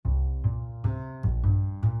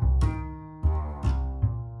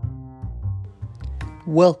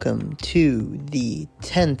Welcome to the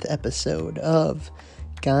 10th episode of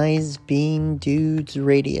Guys Being Dudes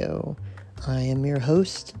Radio. I am your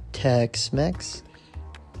host, Tex-Mex.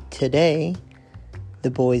 Today, the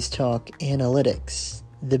boys talk analytics.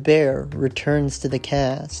 The bear returns to the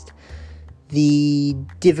cast. The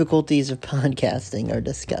difficulties of podcasting are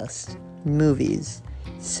discussed. Movies,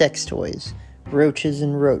 sex toys, roaches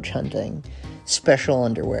and roach hunting, special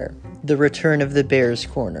underwear, the return of the Bear's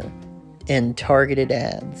Corner, and targeted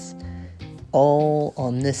ads. All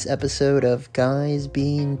on this episode of Guys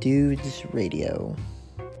Being Dudes Radio.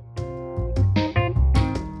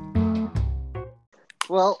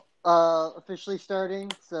 Well, officially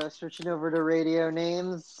starting, so switching over to radio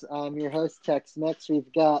names. I'm your host, Tex-Mex.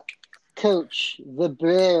 We've got Coach, the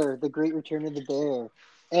Bear, the great return of the Bear,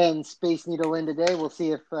 and Space Needle in today. We'll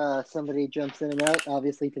see if somebody jumps in and out.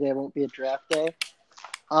 Obviously, today won't be a draft day.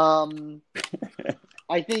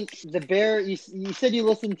 I think the Bear, you said you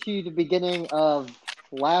listened to the beginning of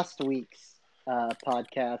last week's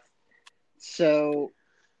podcast, so,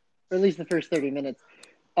 or at least the first 30 minutes.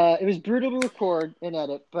 It was brutal to record and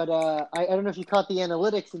edit, but I don't know if you caught the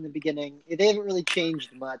analytics in the beginning. They haven't really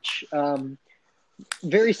changed much.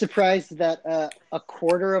 Very surprised that a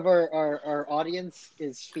quarter of our audience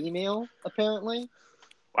is female, apparently.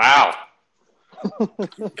 Wow.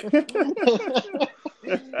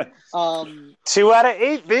 2 out of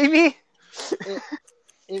 8, baby.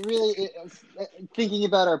 It really, thinking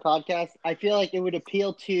about our podcast, I feel like it would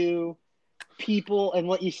appeal to people, and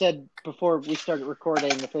what you said before we started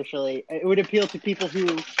recording officially, it would appeal to people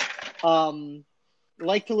who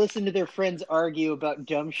like to listen to their friends argue about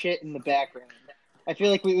dumb shit in the background. I feel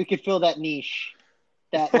like we could fill that niche,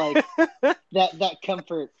 that like that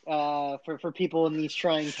comfort for people in these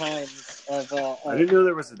trying times of I didn't know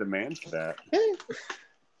there was a demand for that.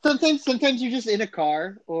 Sometimes you're just in a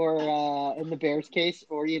car, or in the Bears case,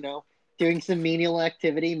 or doing some menial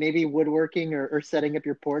activity, maybe woodworking or setting up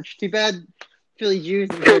your porch. Too bad Philly Jew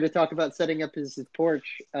isn't here to talk about setting up his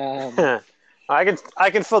porch. I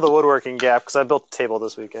can fill the woodworking gap because I built a table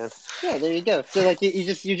this weekend. Yeah, there you go. So like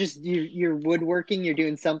you're woodworking, you're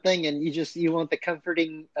doing something, and you want the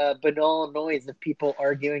comforting banal noise of people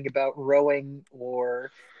arguing about rowing or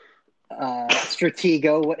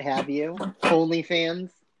Stratego, what have you, OnlyFans.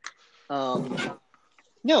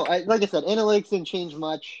 No, like I said, analytics didn't change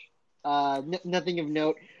much. Nothing of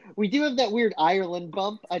note. We do have that weird Ireland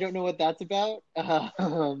bump. I don't know what that's about.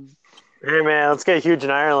 Hey man, let's get huge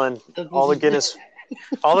in Ireland. All the Guinness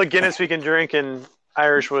we can drink in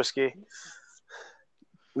Irish whiskey.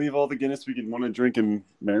 We have all the Guinness we can want to drink in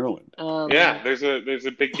Maryland. Yeah, there's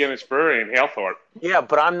a big Guinness brewery in Halethorpe. Yeah,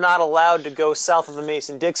 but I'm not allowed to go south of the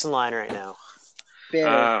Mason-Dixon line right now.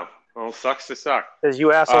 Well, sucks to suck. Because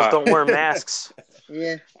you assholes don't wear masks.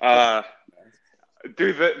 Yeah.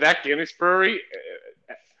 Dude, that Guinness brewery,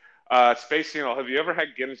 Space Needle, have you ever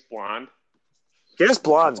had Guinness Blonde? Guinness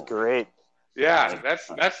Blonde's great. Yeah,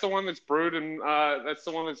 that's the one that's brewed in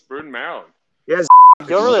Maryland. Yeah,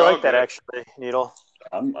 you'll really like that actually, Needle.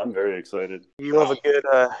 I'm very excited. You love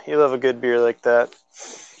a good beer like that.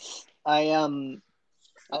 I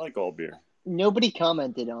like all beer. Nobody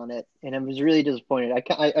commented on it, and I was really disappointed.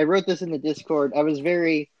 I wrote this in the Discord. I was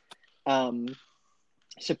very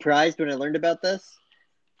surprised when I learned about this.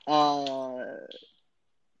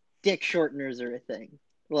 Dick shorteners are a thing.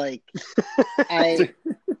 Like,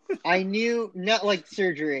 I knew, not like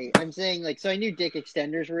surgery. I'm saying so I knew dick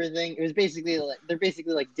extenders were a thing. It was basically they're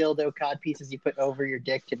basically like dildo cod pieces you put over your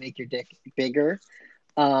dick to make your dick bigger.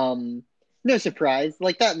 No surprise.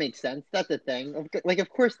 Like, that makes sense. That's a thing. Of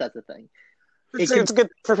course that's a thing. It's good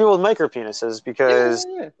for people with micro penises because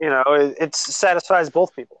it satisfies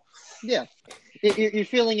both people. Yeah, you're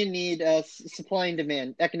feeling a need, supply and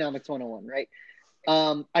demand, economics 101, right?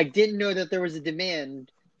 I didn't know that there was a demand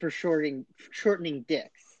for shortening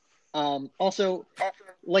dicks. Also,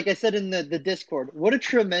 like I said in the Discord, what a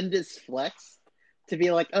tremendous flex to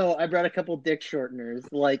be like, oh, I brought a couple dick shorteners.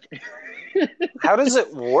 Like, how does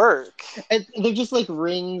it work? They're just like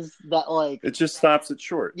rings that like. It just stops it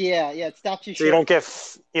short. Yeah, it stops you so short.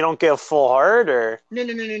 You don't get full hard, or no.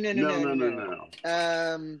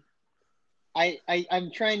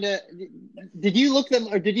 I'm trying to. Did you look them,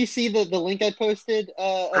 or did you see the link I posted?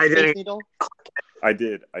 I did. Needle? I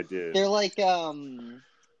did. They're like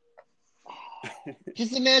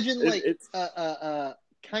just imagine like it's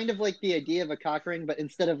kind of like the idea of a cock ring, but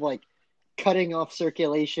instead of like cutting off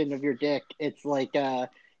circulation of your dick, it's like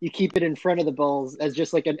you keep it in front of the balls as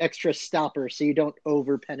just like an extra stopper so you don't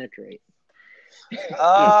over penetrate.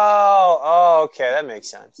 Oh, okay, that makes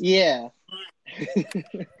sense. Yeah. I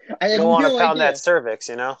You had don't want no to pound idea. that cervix,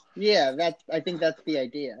 you know? Yeah, I think that's the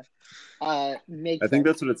idea. Makes I think sense.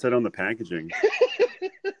 that's what it said on the packaging.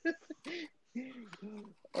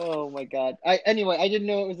 Oh my god. Anyway, I didn't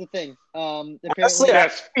know it was a thing. Honestly, Apparently,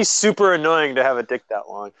 Yes. it'd be super annoying to have a dick that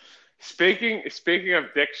long. Speaking of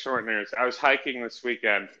dick shorteners, I was hiking this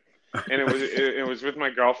weekend, and it was with my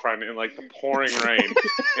girlfriend in like the pouring rain,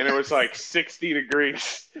 and it was like 60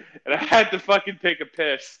 degrees, and I had to fucking take a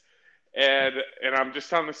piss, and I'm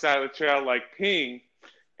just on the side of the trail like peeing,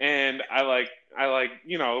 and I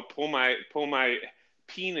pull my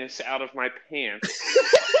penis out of my pants,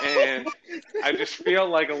 and I just feel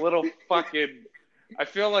like a little fucking. I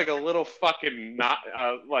feel like a little fucking knob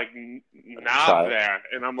there,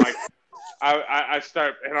 and I'm like, I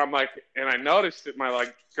start, and I'm like, and I noticed that my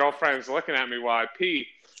like girlfriend's looking at me while I pee,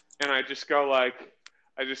 and I just go like,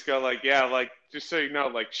 yeah, like just so you know,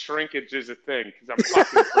 like shrinkage is a thing because I'm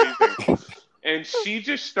fucking freezing, and she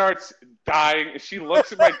just starts dying. She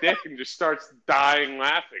looks at my dick and just starts dying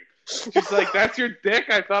laughing. She's like, "That's your dick?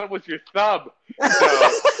 I thought it was your thumb."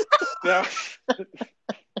 So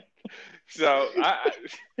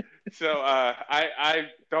So I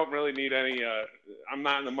don't really need any. I'm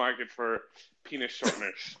not in the market for penis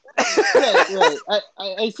shorteners. right.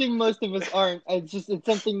 I assume most of us aren't. It's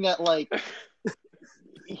something that like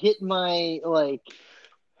hit my like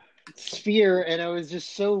sphere, and I was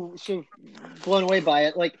just so blown away by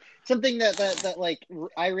it. Like something that like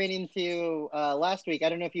I ran into last week. I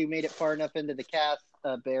don't know if you made it far enough into the cast.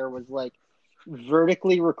 Bear was like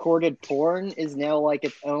vertically recorded porn is now like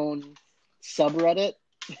its own subreddit.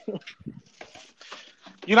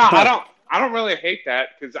 You know, I don't really hate that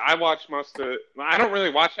because I watch I don't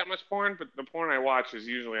really watch that much porn, but the porn I watch is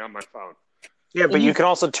usually on my phone. Yeah, but you can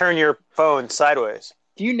also turn your phone sideways.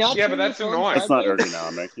 Do you not? Yeah, but that's annoying. That's not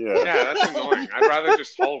ergonomic. Yeah. Yeah, that's annoying. I'd rather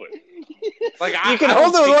just hold it. Like you can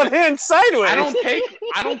hold it with one hand sideways.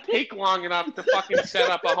 I don't take long enough to fucking set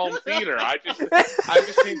up a home theater. I just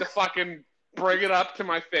need to fucking bring it up to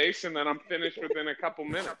my face, and then I'm finished within a couple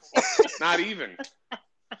minutes. Not even.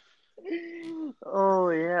 Oh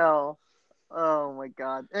yeah. Oh my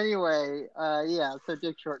god. Anyway, yeah. So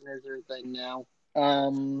dick shorteners are a thing now.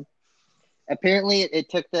 Apparently it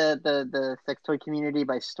took the sex toy community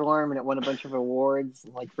by storm, and it won a bunch of awards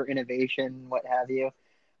like for innovation, what have you.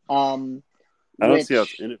 I don't see how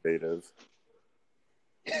it's innovative.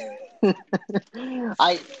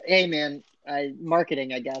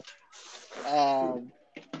 Marketing, I guess. I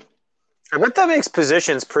bet that makes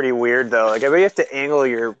positions pretty weird though. Like I bet you have to angle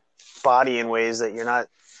your body in ways that you're not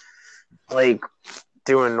like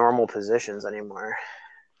doing normal positions anymore.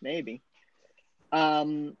 Maybe.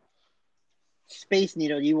 Space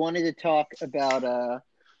Needle, you wanted to talk about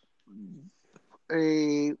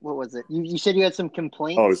what was it? You said you had some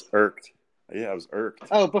complaints. Oh, I was irked. Yeah, I was irked.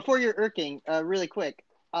 Oh, before you're irking, really quick,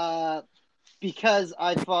 because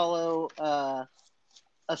I follow a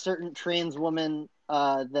certain trans woman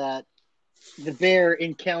that the bear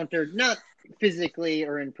encountered, not physically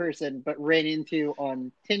or in person, but ran into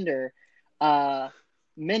on Tinder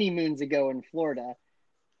many moons ago in Florida.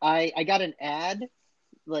 I got an ad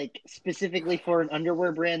like specifically for an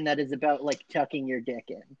underwear brand that is about like tucking your dick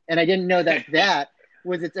in, and I didn't know that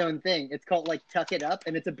was its own thing. It's called like Tuck It Up,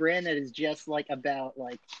 and it's a brand that is just like about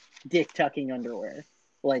like dick tucking underwear,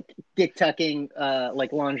 like dick tucking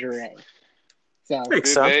like lingerie. So Dude,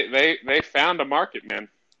 they found a market, man.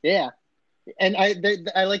 Yeah, and I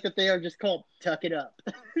like that they are just called Tuck It Up.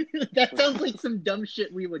 That sounds like some dumb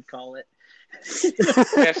shit we would call it.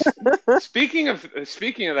 Yes. Speaking of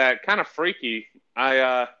that, kind of freaky.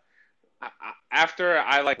 After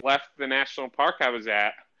I like left the national park I was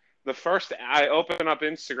at, I opened up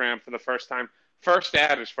Instagram for the first time. First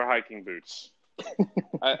ad is for hiking boots.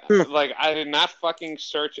 I did not fucking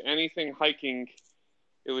search anything hiking.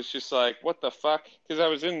 It was just like, what the fuck?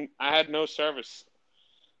 Because I had no service.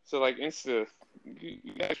 So like Insta,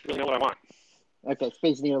 you guys really know what I want. Okay,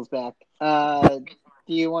 Space Needle's back.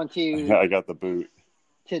 Do you want to? I got the boot.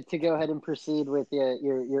 To go ahead and proceed with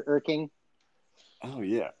your irking. Oh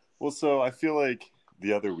yeah. Well, so I feel like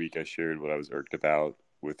the other week I shared what I was irked about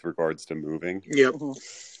with regards to moving. Yep.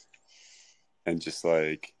 And just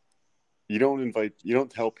like you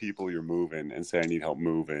don't tell people you're moving and say I need help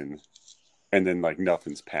moving, and then like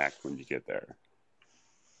nothing's packed when you get there.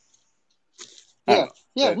 Yeah.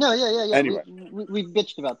 Anyway, we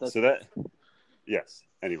bitched about this. So yes.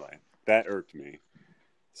 Anyway, that irked me.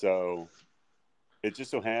 So it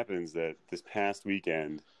just so happens that this past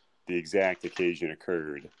weekend, the exact occasion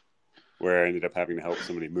occurred where I ended up having to help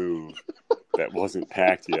somebody move. that wasn't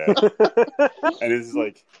packed yet. And this is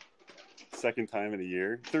like third time in a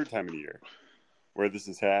year where this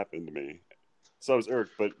has happened to me. So I was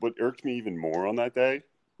irked, but what irked me even more on that day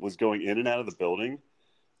was going in and out of the building.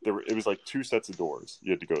 It was like 2 sets of doors you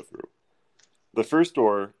had to go through. The first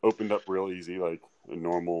door opened up real easy, like a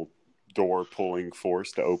normal door pulling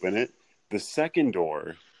force to open it. The second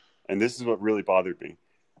door, and this is what really bothered me,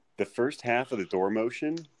 the first half of the door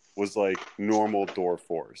motion was like normal door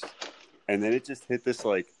force. And then it just hit this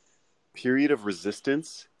like period of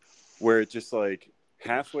resistance where it just like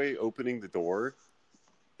halfway opening the door,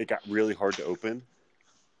 it got really hard to open.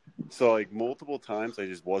 So like multiple times I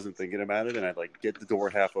just wasn't thinking about it, and I'd like get the door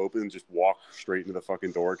half open and just walk straight into the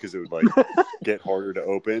fucking door because it would like get harder to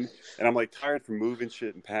open. And I'm like tired from moving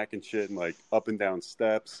shit and packing shit and like up and down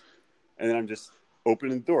steps. And then I'm just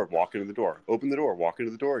opening the door, walking to the door, open the door, walking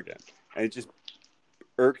to the door again. And it just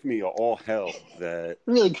irked me all hell that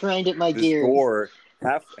Really grind at my this gears. door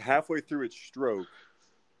halfway through its stroke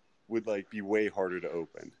would like be way harder to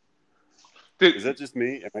open. Dude, is that just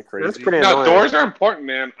me? Am I crazy? That's pretty no, annoying. doors are important,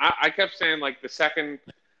 man. I kept saying, like, the second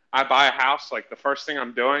I buy a house, like, the first thing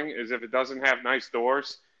I'm doing is if it doesn't have nice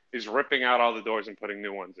doors, is ripping out all the doors and putting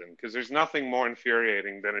new ones in. Because there's nothing more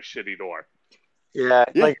infuriating than a shitty door. Yeah,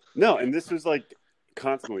 Yeah, like no, and this was like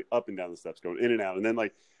constantly up and down the steps, going in and out. And then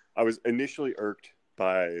like I was initially irked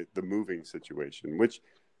by the moving situation, which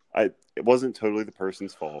it wasn't totally the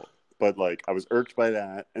person's fault. But, like, I was irked by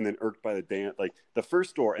that, and then irked by the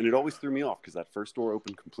first door, and it always threw me off, because that first door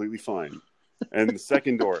opened completely fine. And the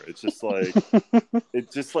second door, it's just like,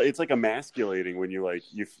 it's like emasculating when you're like,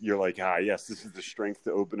 yes, this is the strength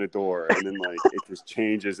to open a door, and then, like, it just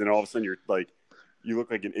changes, and all of a sudden you're, like, you look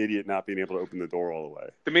like an idiot not being able to open the door all the way.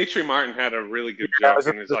 Dimitri Martin had a really good joke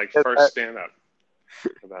in his, like, first stand-up.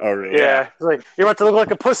 Oh, really? yeah, it's like you're about to look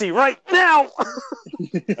like a pussy right now.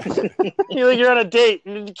 You're on a date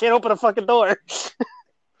and you can't open a fucking door.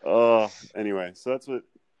 Anyway, so that's what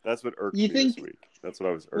irked You me think- this week. That's what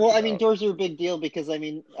I was irked Well, I about. mean, doors are a big deal because, I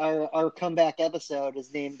mean, our comeback episode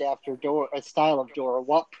is named after a style of door, a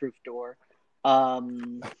walk-proof door. But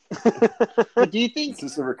do you think... Is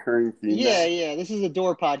this a recurring theme? Yeah, this is a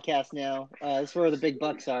door podcast now. This is where the big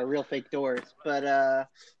bucks are, real fake doors. But,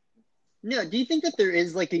 no, do you think that there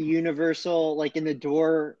is, like, a universal, like, in the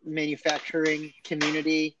door manufacturing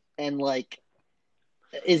community, and, like,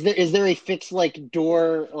 is there a fixed, like,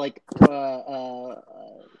 door, like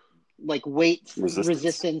weight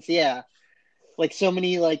resistance? Yeah. Like, so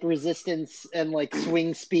many, like, resistance and, like,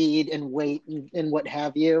 swing speed and weight and what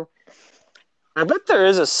have you. I bet there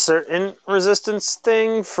is a certain resistance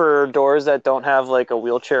thing for doors that don't have like a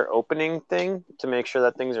wheelchair opening thing to make sure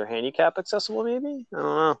that things are handicap accessible. Maybe, I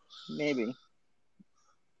don't know. Maybe.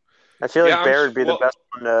 I feel like Bear would be the best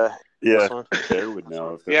one to. Yeah, This one. Bear would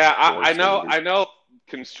know. If Yeah, doors I know. open. I know.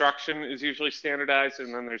 Construction is usually standardized,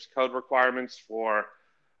 and then there's code requirements for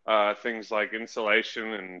things like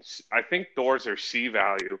insulation, and I think doors are C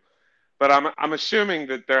value. But I'm assuming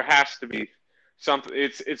that there has to be something.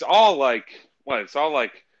 It's all like what? It's all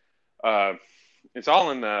like it's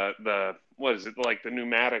all in the what is it, like the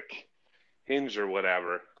pneumatic hinge or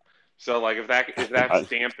whatever. So like if that's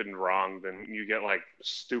dampened wrong, then you get like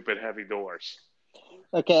stupid heavy doors.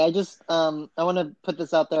 Okay, I just I want to put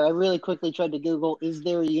this out there. I really quickly tried to Google, is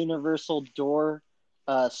there a universal door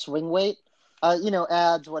swing weight?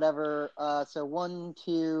 Ads, whatever. So 1,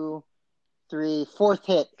 2, 3, fourth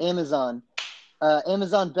hit, Amazon.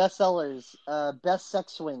 Amazon bestsellers, best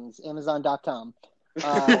sex swings, Amazon.com.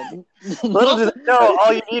 Little do they know,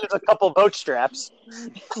 all you need is a couple boat straps.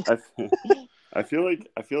 I feel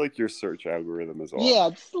like your search algorithm is off. Yeah,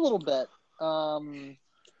 just a little bit.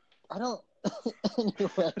 I don't.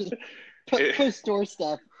 Anyway, post door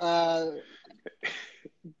stuff. I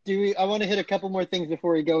want to hit a couple more things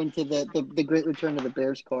before we go into the great return of the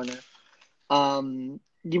Bears corner.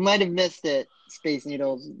 You might have missed it, Space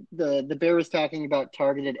Needles. The Bear was talking about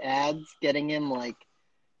targeted ads getting him like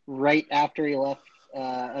right after he left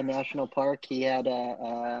a national park. He had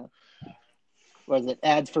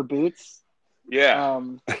ads for boots. Yeah.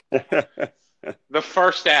 The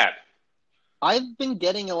first ad. I've been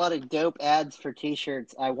getting a lot of dope ads for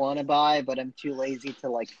T-shirts I want to buy, but I'm too lazy to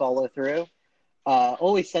like follow through.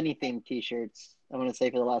 Always Sunny themed T-shirts. I want to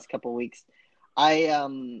say for the last couple of weeks,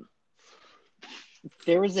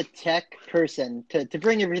 there was a tech person to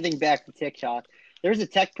bring everything back to TikTok. There was a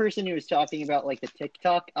tech person who was talking about like the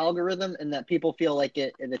TikTok algorithm and that people feel like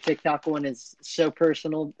the TikTok one is so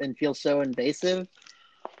personal and feels so invasive.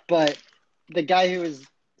 But the guy who was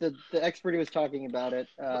the expert who was talking about it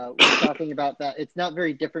was talking about that it's not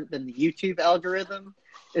very different than the YouTube algorithm.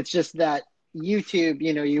 It's just that YouTube,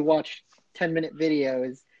 you watch 10-minute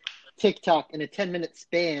videos, TikTok in a 10-minute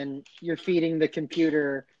span, you're feeding the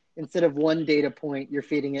computer, instead of one data point, you're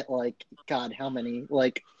feeding it like, God, how many?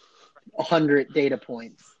 Like 100 data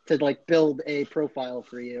points to like build a profile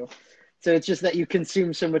for you. So it's just that you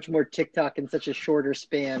consume so much more TikTok in such a shorter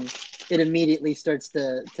span, it immediately starts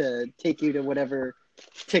to take you to whatever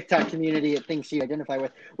TikTok community it thinks you identify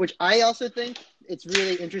with, which I also think it's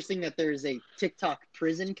really interesting that there's a TikTok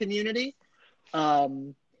prison community. How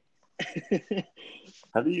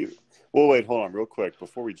do you? Well, wait, hold on, real quick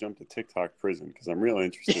before we jump to TikTok prison, because I'm really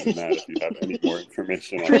interested in that. If you have any more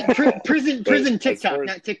information on that, prison TikTok, as,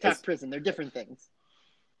 not TikTok prison. They're different things.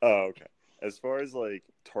 Oh, okay. As far as like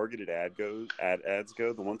targeted ads go,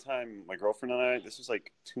 the one time my girlfriend and I, this was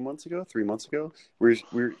like 3 months ago, we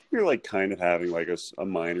were like kind of having like a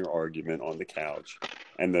minor argument on the couch,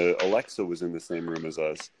 and the Alexa was in the same room as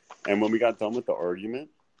us. And when we got done with the argument,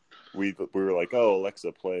 we were like, "Oh,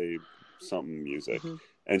 Alexa, play something music," Mm-hmm.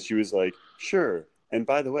 and she was like, "Sure." And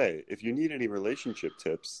by the way, if you need any relationship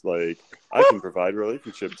tips, like I can provide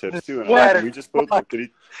relationship tips too. And we just both looked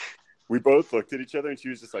at each other, and she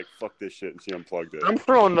was just like, "Fuck this shit," and she unplugged it. I'm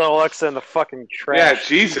throwing the Alexa in the fucking trash. Yeah,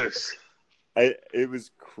 Jesus. It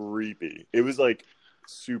was creepy. It was like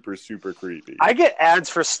super, super creepy. I get ads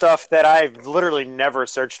for stuff that I've literally never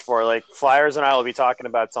searched for. Like Flyers and I will be talking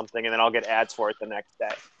about something, and then I'll get ads for it the next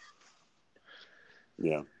day.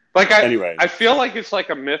 Yeah. Like Anyway. I feel like it's like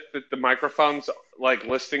a myth that the microphone's like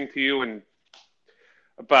listening to you,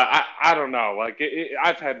 but I don't know. Like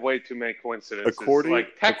I've had way too many coincidences.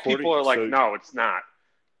 Tech people are like, no, it's not.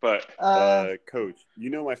 But Coach, you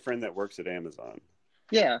know my friend that works at Amazon.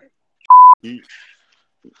 Yeah.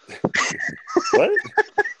 What?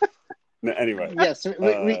 No, anyway. Yes,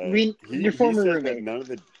 your former roommate. None of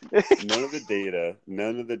the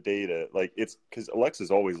data, like it's because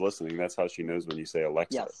Alexa's always listening. That's how she knows when you say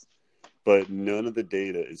Alexa. Yes. But none of the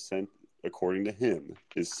data is sent, according to him,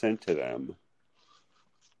 is sent to them.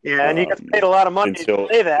 Yeah, and you get paid a lot of money to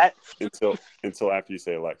say that until after you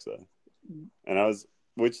say Alexa. And I was,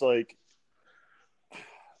 which like,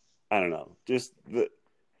 I don't know, just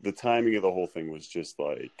the timing of the whole thing was just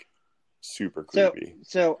like super creepy.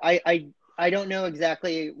 So I don't know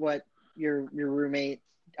exactly what your roommate.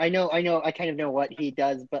 I kind of know what he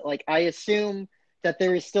does, but like I assume that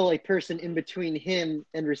there is still a person in between him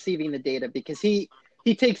and receiving the data, because he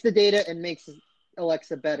takes the data and makes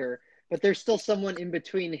Alexa better, but there's still someone in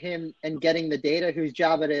between him and getting the data whose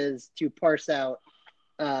job it is to parse out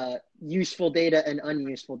useful data and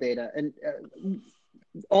unuseful data. And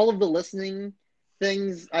all of the listening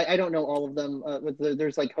things, I don't know all of them.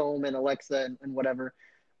 There's like Home and Alexa and whatever.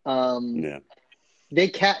 Yeah.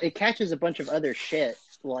 It catches a bunch of other shit,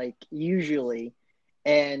 like usually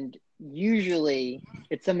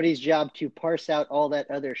it's somebody's job to parse out all that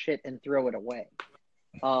other shit and throw it away.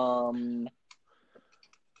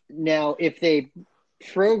 Now, if they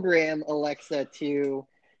program Alexa to,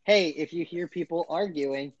 hey, if you hear people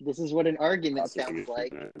arguing, this is what an argument sounds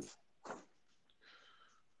like.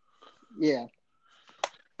 Yeah.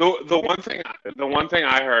 The one thing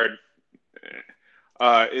I heard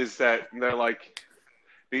is that they're like,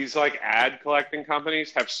 these like ad collecting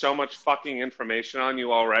companies have so much fucking information on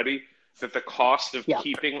you already that the cost of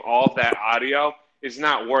keeping all of that audio is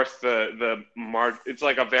not worth the it's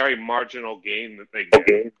like a very marginal gain that they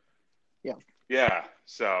get. Yeah. Yeah.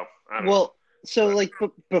 So I don't know. So like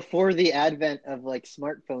before the advent of like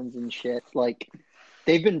smartphones and shit, like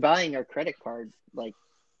they've been buying our credit card like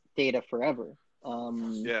data forever.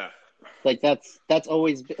 Yeah. Like that's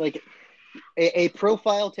always been, like a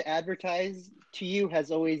profile to advertise to you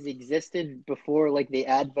has always existed before like the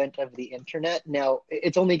advent of the internet. Now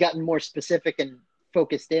it's only gotten more specific and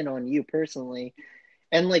focused in on you personally,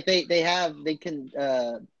 and like the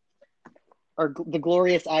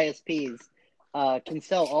glorious ISPs can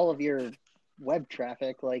sell all of your web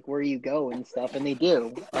traffic, like where you go and stuff, and they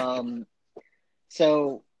do.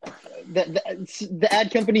 So the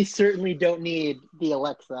ad companies certainly don't need the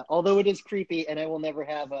Alexa, although it is creepy, and I will never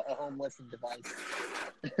have a home listen device.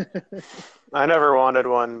 I never wanted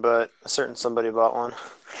one, but a certain somebody bought one.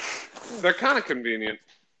 They're kind of convenient.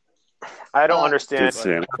 I don't understand Did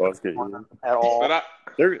Santa Claus get you at all. But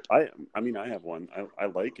I mean, I have one. I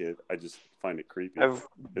like it. I just find it creepy.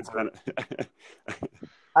 It's kind of.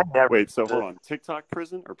 I never. Wait, so hold on. TikTok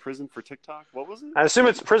prison or prison for TikTok? What was it? I assume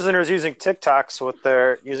it's prisoners using TikTok with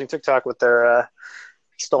their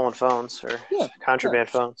stolen phones or contraband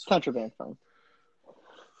phones. Contraband phones.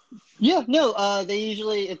 Yeah, no.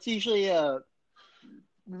 It's usually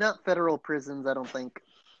not federal prisons, I don't think.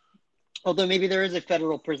 Although maybe there is a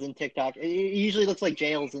federal prison TikTok. It usually looks like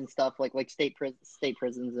jails and stuff, like state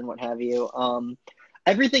prisons and what have you.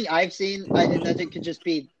 Everything I've seen, and that it could just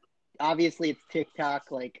be obviously it's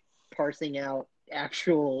TikTok like parsing out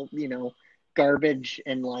actual garbage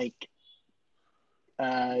and like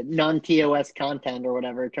non-TOS content or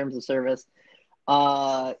whatever terms of service.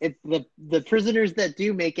 The prisoners that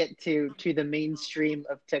do make it to the mainstream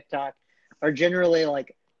of TikTok are generally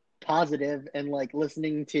like positive and like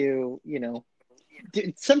listening to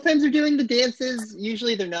sometimes they're doing the dances,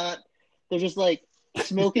 usually they're not, they're just like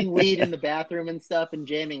smoking weed in the bathroom and stuff and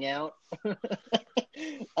jamming out.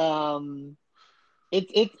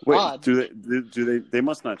 It's Wait, odd. do they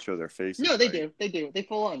must not show their faces? No, they right? do they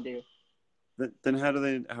full on do. Then have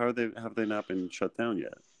they not been shut down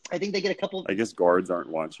yet? I think they get a couple. I guess guards aren't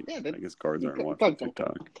watching. Yeah, I guess guards aren't watching guards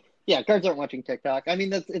TikTok. Yeah, guards aren't watching TikTok. I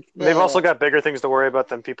mean, They've also got bigger things to worry about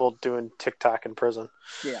than people doing TikTok in prison.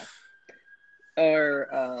 Yeah. Or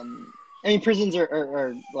I mean, prisons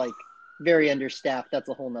are like very understaffed. That's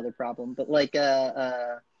a whole nother problem. But like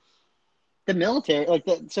the military,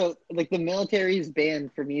 the military is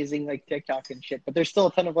banned from using like TikTok and shit. But there's still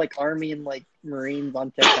a ton of like Army and like Marines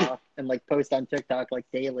on TikTok and like post on TikTok like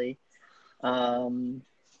daily.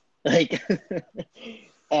 Like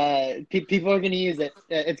people are going to use it.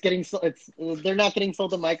 They're not getting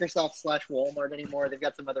sold to Microsoft / Walmart anymore. They've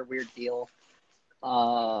got some other weird deal.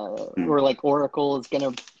 Or like Oracle is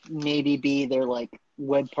going to maybe be their like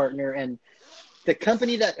web partner, and the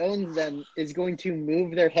company that owns them is going to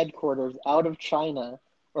move their headquarters out of China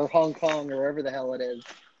or Hong Kong or wherever the hell it is,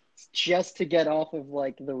 just to get off of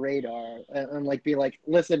like the radar and like be like,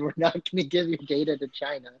 listen, we're not going to give your data to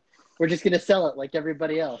China. We're just going to sell it like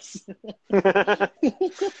everybody else. Yeah,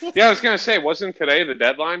 I was going to say, wasn't today the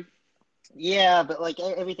deadline? Yeah, but like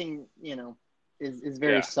everything, is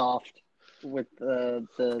very soft with the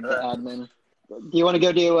admin. Do you want to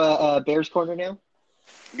go do Bears Corner now?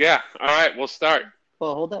 Yeah. All right, we'll start.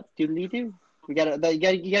 Well, hold up, doodly doo. You gotta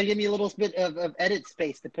give me a little bit of edit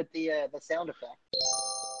space to put the sound effect.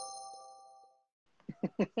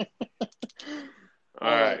 All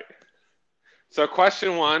right. So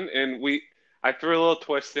question one, and I threw a little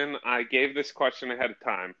twist in. I gave this question ahead of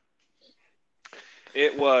time.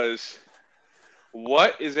 It was,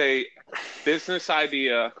 what is a business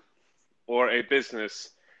idea or a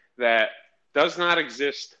business that does not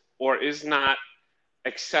exist or is not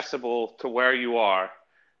accessible to where you are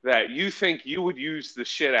that you think you would use the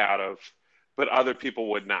shit out of, but other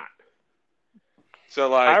people would not? So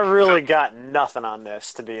like, I really got nothing on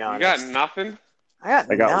this, to be honest. You got nothing?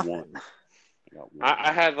 I got nothing. One.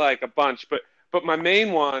 I had like a bunch, but my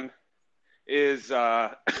main one is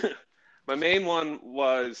my main one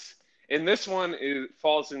was, and this one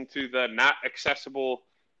falls into the not accessible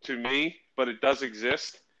to me, but it does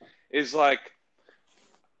exist, is like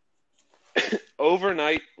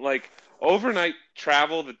overnight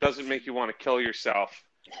travel that doesn't make you want to kill yourself,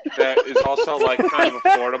 that is also like kind of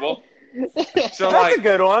affordable. So that's a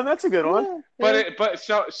good one. That's a good one.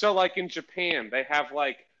 So like in Japan, they have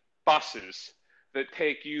like buses that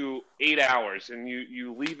take you 8 hours, and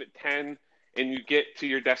you leave at 10 and you get to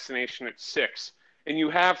your destination at 6, and you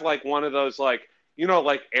have like one of those like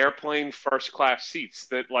airplane first class seats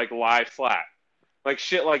that like lie flat, like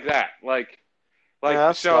shit like that, like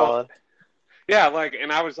yeah, so solid. Yeah, like,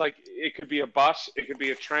 and I was like, it could be a bus, it could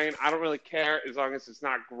be a train, I don't really care as long as it's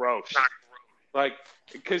not gross. Like,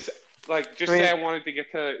 because like, say I wanted to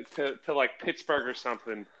get to like Pittsburgh or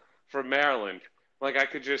something from Maryland, like I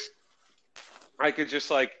could just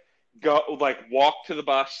like go, like walk to the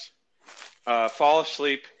bus, fall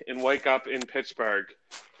asleep, and wake up in Pittsburgh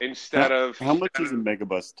instead of. How much is a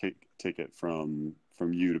Megabus ticket from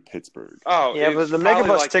you to Pittsburgh? Oh, yeah, but the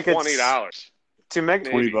Megabus like ticket's $20.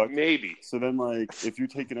 $20, maybe. So then, like, if you're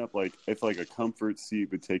taking up if a comfort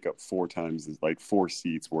seat would take up 4 times, like 4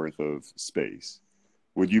 seats worth of space,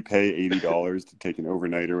 would you pay $80 to take an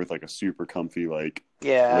overnighter with like a super comfy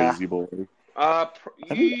lazy boy? I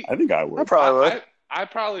think I would. I probably would. I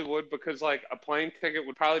probably would, because like a plane ticket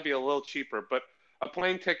would probably be a little cheaper, but a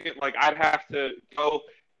plane ticket, like I'd have to go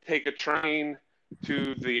take a train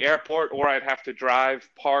to the airport, or I'd have to drive,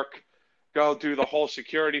 park, go do the whole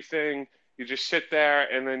security thing. You just sit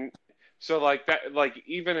there, and then so like that, like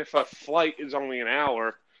even if a flight is only an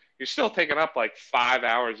hour, you're still taking up like 5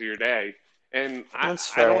 hours of your day. And I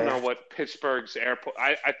don't know what Pittsburgh's airport.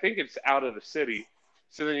 I think it's out of the city.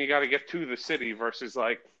 So then you got to get to the city versus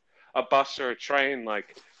like a bus or a train,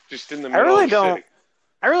 like just in the middle of the city.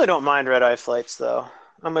 I really don't mind red-eye flights, though.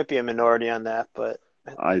 I might be a minority on that, but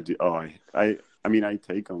I do. Oh, I mean, I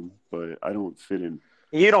take them, but I don't fit in.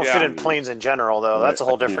 You don't fit Yeah. in planes in general, though. Right, That's a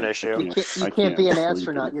whole I can't- different I issue. You can't be an sleep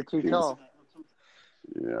astronaut. in You're too these. tall.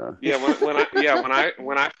 Yeah. Yeah,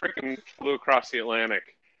 when I freaking flew across the Atlantic,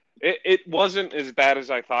 it wasn't as bad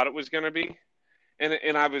as I thought it was going to be, and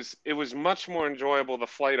it was much more enjoyable the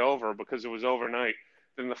flight over because it was overnight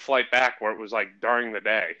than the flight back where it was like during the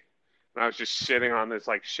day, and I was just sitting on this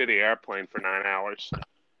like shitty airplane for 9 hours.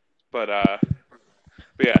 But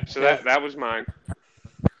yeah, so that was mine.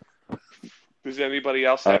 Does anybody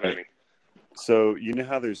else have any? So you know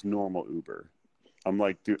how there's normal Uber? I'm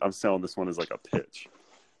like, dude, I'm selling this one as like a pitch.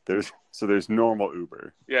 There's normal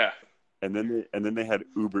Uber, Yeah. and then they had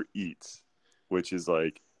Uber Eats, which is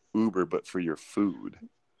like Uber but for your food.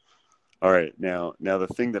 All right, now the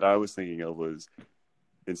thing that I was thinking of was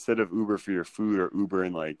instead of Uber for your food or Uber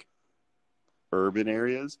in like urban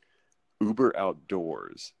areas, Uber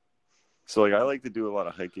outdoors. So like I like to do a lot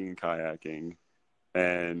of hiking and kayaking,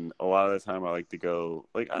 and a lot of the time I like to go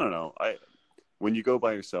like I don't know, when you go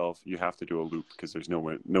by yourself, you have to do a loop because there's no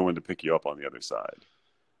one to pick you up on the other side.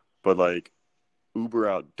 But like Uber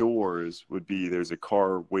outdoors would be there's a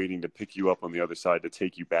car waiting to pick you up on the other side to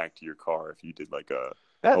take you back to your car if you did like a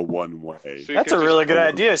one way. So That's a really good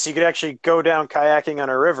idea. So you could actually go down kayaking on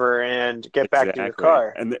a river and get back to your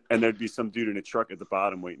car. And there'd be some dude in a truck at the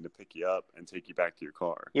bottom waiting to pick you up and take you back to your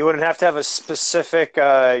car. You wouldn't have to have a specific,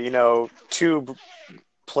 tube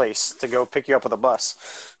place to go pick you up with a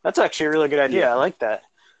bus. That's actually a really good idea. Yeah. I like that.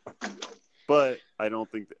 But I don't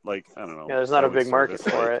think that, like, I don't know. Yeah, there's not a big market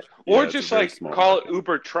for it. Or it's a just very like small call it market.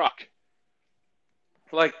 Uber Truck.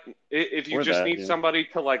 Like if you Or just that, need yeah. somebody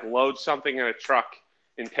to like load something in a truck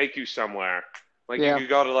and take you somewhere. Like Yeah. you could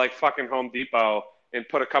go to like fucking Home Depot and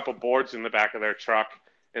put a couple boards in the back of their truck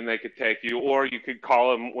and they could take you. Or you could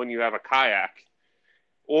call them when you have a kayak.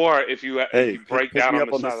 Or if you break pick down me on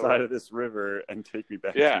up on the the side of this river and take me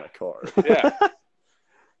back Yeah. to my car. Yeah.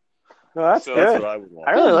 No, that's So That's good. what I would want.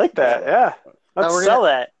 I really like that. Yeah. Let's we're sell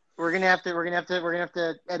that. We're gonna have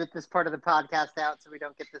to edit this part of the podcast out so we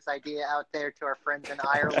don't get this idea out there to our friends in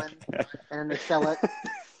Ireland and then they sell it.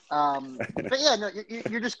 But yeah, no,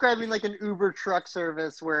 you're describing like an Uber truck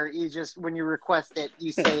service where you just when you request it,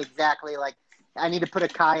 you say exactly like, I need to put a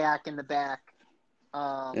kayak in the back.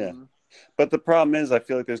 Yeah. But the problem is, I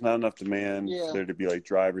feel like there's not enough demand Yeah. for there to be like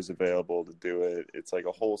drivers available to do it. It's like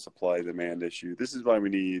a whole supply demand issue. This is why we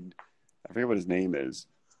need, I forget what his name is,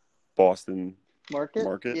 Boston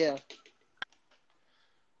Market? Yeah.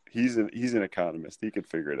 He's an economist. He could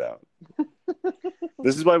figure it out.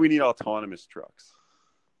 This is why we need autonomous trucks.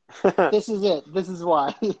 This is it. This is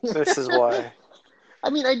why. This is why. I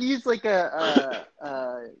mean, I'd use like a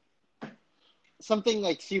something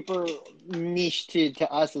like super niche to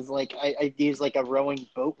us is like I'd use like a rowing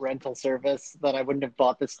boat rental service that I wouldn't have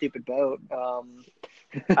bought this stupid boat.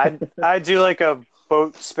 I do like a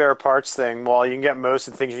boat spare parts thing. While you can get most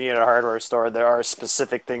of the things you need at a hardware store, there are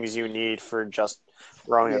specific things you need for just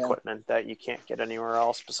rowing equipment that you can't get anywhere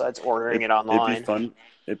else besides ordering it online.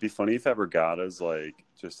 It'd be funny if at regattas, like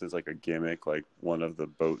just as like a gimmick, like one of the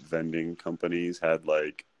boat vending companies had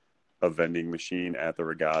like a vending machine at the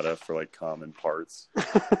regatta for like common parts.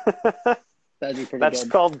 That'd be pretty That's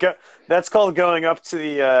good. that's called going up to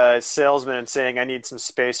the salesman and saying, "I need some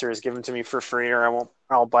spacers. Give them to me for free, or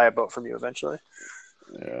I'll buy a boat from you eventually."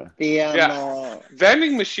 Yeah.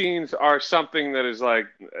 Vending machines are something that is like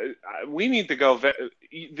we need to go.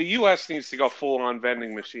 The U.S. needs to go full on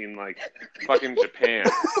vending machine, like fucking Japan.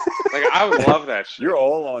 Like I would love that shit. You're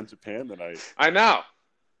all on Japan tonight. I know,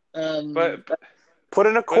 But but Put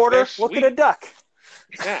in a quarter, they're look at a duck.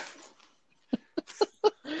 yeah.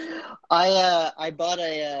 I bought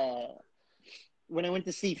when I went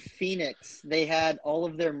to see Phoenix, they had all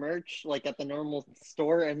of their merch like at the normal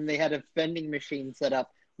store, and they had a vending machine set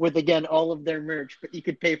up with again all of their merch, but you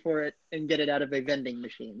could pay for it and get it out of a vending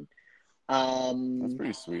machine. That's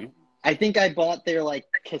pretty sweet. I think I bought their like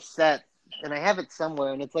cassette, and I have it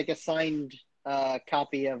somewhere, and it's like a signed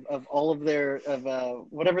copy of all of their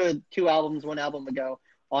whatever 2 albums, 1 album ago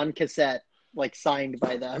on cassette, like signed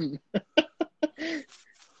by them.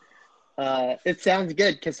 It sounds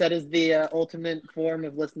good. Cassette is the ultimate form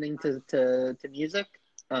of listening to music.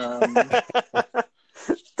 Don't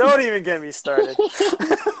even get me started.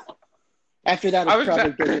 After that, it's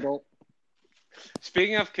probably digital.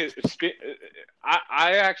 Speaking of,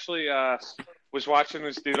 I actually was watching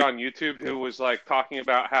this dude on YouTube who was like talking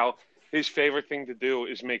about how his favorite thing to do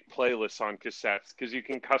is make playlists on cassettes because you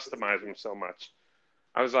can customize them so much.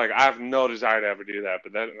 I was like, I have no desire to ever do that,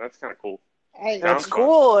 but that's kind of cool. That's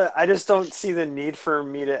cool. I just don't see the need for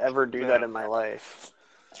me to ever do that in my life.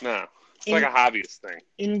 No, it's like a hobbyist thing.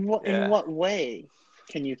 In what way?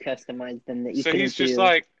 can you customize them that you So couldn't he's just do?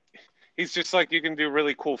 like you can do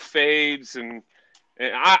really cool fades and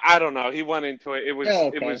I don't know. He went into it. Oh,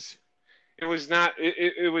 okay. It was not.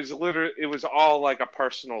 It was literally. It was all like a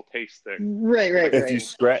personal taste thing. Right.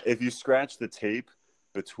 If you scratch the tape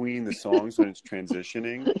between the songs when it's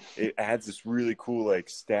transitioning, it adds this really cool like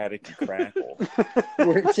staticky crackle.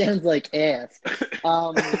 Where it sounds like ass.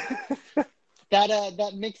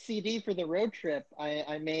 That mixed CD for the road trip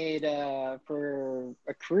I made for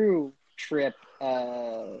a crew trip,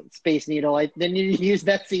 Space Needle. Didn't you use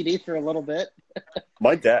that CD for a little bit?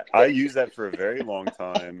 My dad, I used that for a very long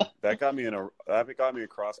time. That got me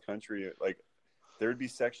across country. Like there would be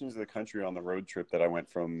sections of the country on the road trip that I went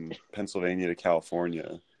from Pennsylvania to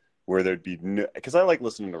California, where there'd be because I like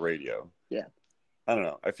listening to radio. Yeah. I don't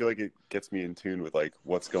know. I feel like it gets me in tune with like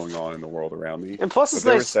what's going on in the world around me. And plus, it's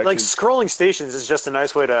nice. Like scrolling stations is just a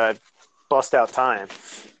nice way to bust out time.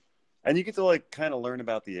 And you get to like kind of learn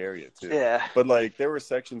about the area too. Yeah. But like there were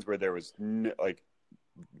sections where there was like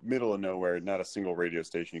middle of nowhere, not a single radio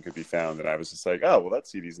station could be found, and I was just like, oh well, that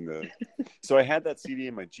CD's in the. So I had that CD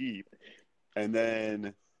in my Jeep, and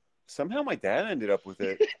then somehow my dad ended up with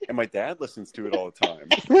it, and my dad listens to it all the time.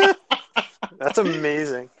 That's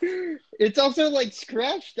amazing. It's also like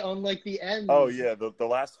scratched on like the end. Oh yeah, the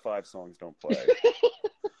last 5 songs don't play.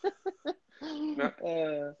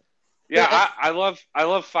 Yeah, I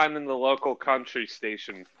love finding the local country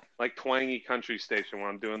station, like twangy country station, when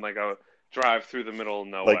I'm doing like a drive through the middle of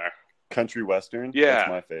nowhere. Like country western. Yeah, that's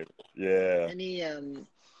my favorite. Yeah.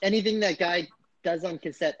 Anything that guy does on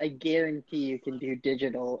cassette, I guarantee you can do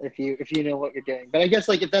digital if you know what you're doing. But I guess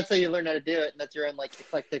like if that's how you learn how to do it, and that's your own like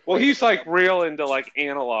eclectic. Well, he's like real into like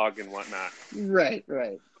analog and whatnot. Right.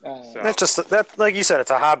 So. That's just that, like you said,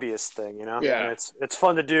 it's a hobbyist thing, you know. Yeah. And it's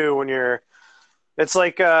fun to do when you're. It's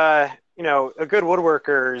like a good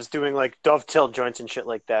woodworker is doing like dovetail joints and shit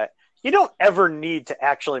like that. You don't ever need to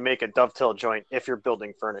actually make a dovetail joint if you're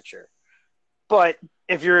building furniture. But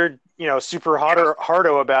if you're, super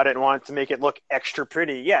hardo about it and want to make it look extra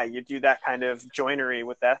pretty, yeah, you do that kind of joinery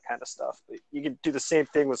with that kind of stuff. But you can do the same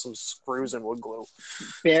thing with some screws and wood glue.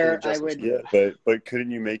 I would. Yeah, but couldn't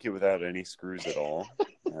you make it without any screws at all?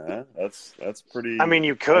 That's pretty. I mean,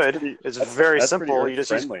 you could. It's very simple. You just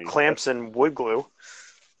use clamps and wood glue.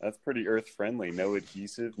 That's pretty earth friendly. No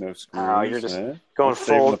adhesive, no screws. Oh, you're just going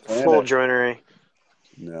full joinery.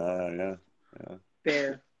 No, yeah.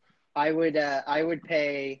 Fair. I would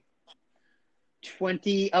pay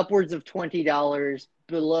upwards of $20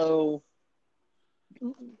 below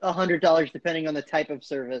 $100 depending on the type of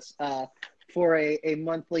service for a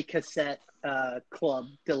monthly cassette club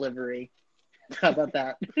delivery. How about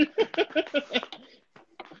that?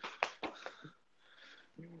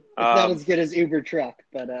 Not as good as Uber Truck,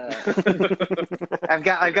 but I've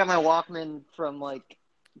got my Walkman from like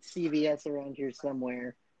CVS around here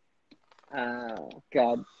somewhere.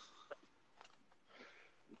 God.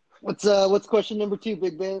 What's question number 2,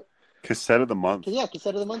 Big Bear? Cassette of the month. Yeah,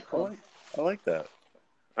 cassette of the month club. I like that.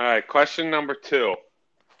 All right, question number 2.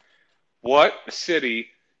 What city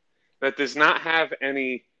that does not have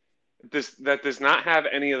any of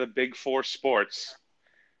the big 4 sports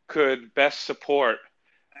could best support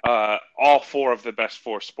all 4 of the best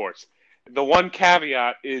 4 sports? The one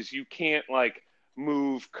caveat is you can't like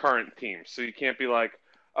move current teams, so you can't be like,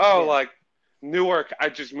 like Newark. I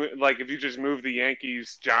just like if you just move the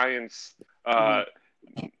Yankees, Giants,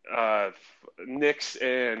 Knicks,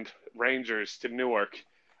 and Rangers to Newark,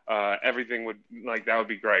 everything would that would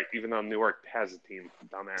be great. Even though Newark has a team,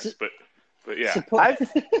 dumbass, but yeah.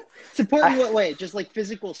 Support in what way? Just like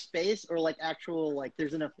physical space, or like actual like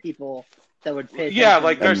there's enough people that would pay. Yeah,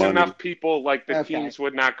 like there's enough people like the teams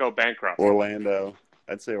would not go bankrupt. Orlando,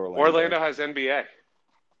 I'd say Orlando. Orlando has NBA.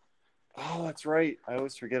 Oh, that's right. I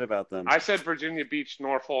always forget about them. I said Virginia Beach,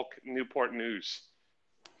 Norfolk, Newport News.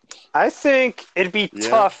 I think it'd be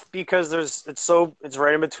tough because it's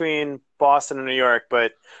right in between Boston and New York,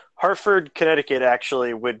 but Hartford, Connecticut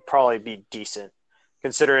actually would probably be decent,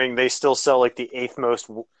 considering they still sell like the 8th most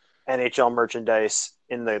NHL merchandise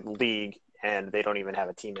in the league, and they don't even have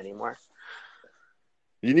a team anymore.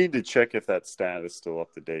 You need to check if that stat is still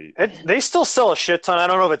up to date. They still sell a shit ton. I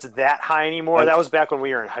don't know if it's that high anymore. That was back when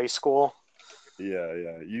we were in high school.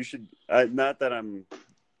 Yeah. You should. Not that I'm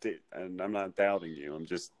not doubting you. I'm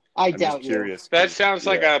just curious. That sounds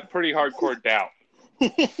like a pretty hardcore doubt.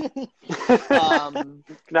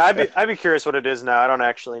 No, I'd be curious what it is now. I don't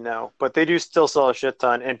actually know, but they do still sell a shit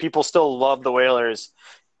ton, and people still love the Whalers.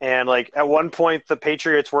 And like at one point, the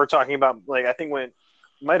Patriots were talking about I think when.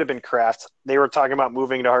 Might have been Kraft. They were talking about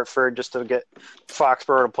moving to Hartford just to get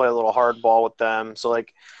Foxborough to play a little hardball with them. So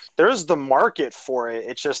there's the market for it.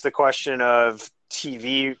 It's just the question of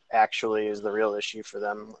TV actually is the real issue for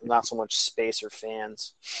them, not so much space or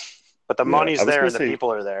fans. But the money's there and the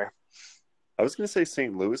people are there. I was going to say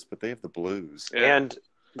St. Louis, but they have the Blues. Yeah. And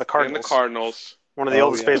the Cardinals. And the Cardinals. One of the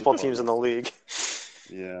oldest baseball teams in the league.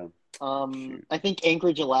 Yeah. I think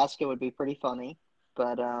Anchorage, Alaska would be pretty funny.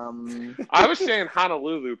 But I was saying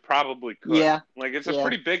Honolulu probably could. Yeah. Like, it's a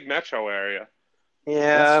pretty big metro area.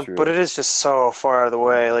 Yeah, but it is just so far out of the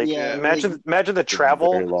way. Like, imagine the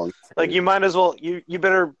travel. Like, you might as well. You're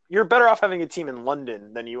better off having a team in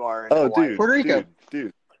London than you are in Hawaii. Puerto Rico,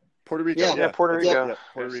 dude. Puerto Rico. Yeah, Puerto Rico. Yeah,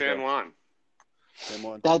 Puerto Rico. San Juan.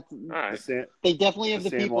 That's right. They definitely have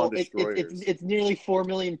the people. It's nearly 4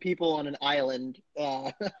 million people on an island.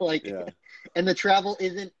 And the travel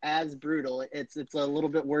isn't as brutal. It's a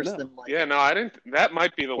little bit worse than like. Yeah, no, I didn't. That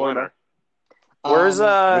might be the winner. Where's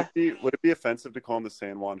would it be offensive to call them the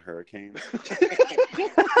San Juan Hurricanes?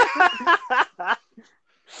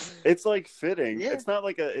 It's like fitting. Yeah. It's not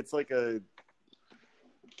like it's like a.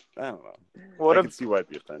 I don't know. I can see why it'd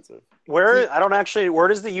be offensive. Where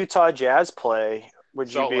does the Utah Jazz play?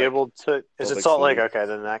 Would you be able to? Is it Salt Lake? Okay,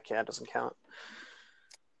 then that doesn't count.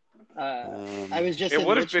 I was just. It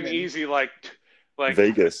would have been easy, like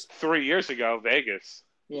Vegas 3 years ago. Vegas.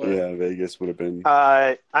 Yeah, Vegas would have been.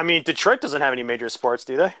 I mean, Detroit doesn't have any major sports,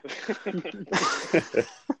 do they?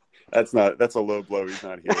 That's a low blow. He's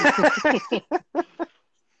not here.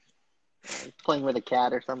 Playing with a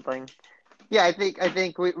cat or something. Yeah, I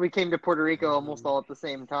think we came to Puerto Rico almost all at the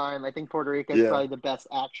same time. I think Puerto Rico is probably the best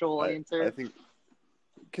actual answer. I think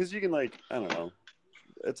because you can I don't know,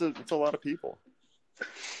 it's a lot of people.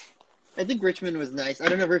 I think Richmond was nice. I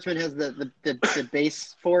don't know if Richmond has the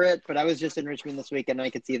base for it, but I was just in Richmond this week and I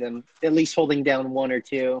could see them at least holding down one or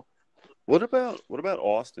two. What about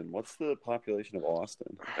Austin? What's the population of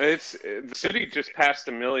Austin? The city just passed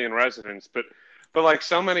 1 million residents, but like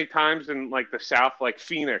so many times in like the South, like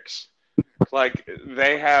Phoenix, like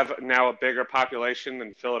they have now a bigger population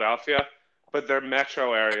than Philadelphia, but their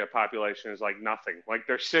metro area population is like nothing. Like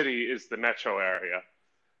their city is the metro area.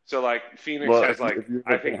 So like Phoenix has like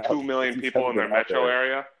I think 2 million people in their metro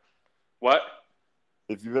area. What?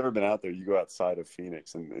 If you've ever been out there, you go outside of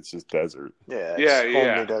Phoenix and it's just desert. Yeah,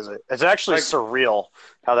 it's desert. It's actually surreal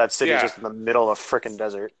how that city is just in the middle of a freaking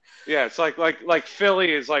desert. Yeah, it's like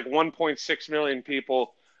Philly is like 1.6 million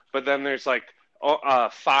people, but then there's like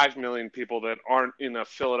 5 million people that aren't in a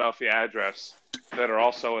Philadelphia address that are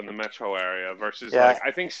also in the metro area versus like I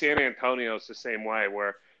think San Antonio is the same way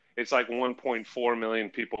where it's like 1.4 million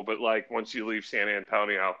people, but like once you leave San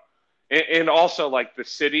Antonio, and also like the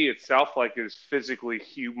city itself like is physically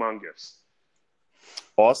humongous.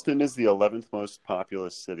 Austin is the 11th most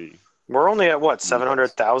populous city. We're only at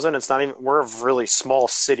 700,000. It's not even. We're a really small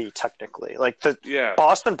city technically. Like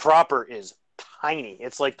Boston proper is tiny.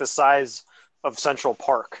 It's like the size of Central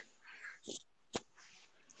Park.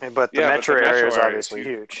 But the metro area is obviously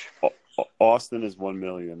huge. Austin is 1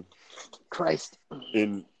 million. Christ.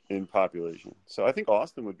 In population. So I think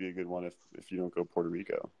Austin would be a good one if you don't go Puerto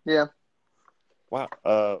Rico. Yeah. Wow.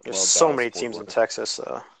 There's so many teams in Texas,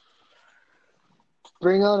 though.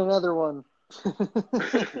 Bring on another one.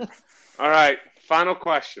 All right. Final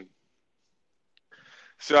question.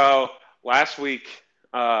 So last week,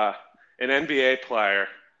 an NBA player,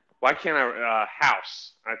 why can't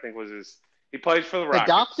House, I think was he played for the Rockets.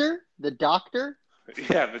 The doctor?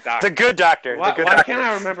 Yeah, the doctor. The good doctor. Why can't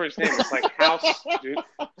I remember his name? It's like House, dude.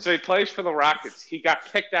 So he plays for the Rockets. He got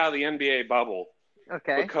kicked out of the NBA bubble.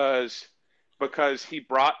 Okay. Because he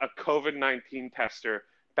brought a COVID-19 tester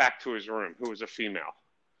back to his room, who was a female.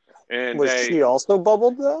 And was she also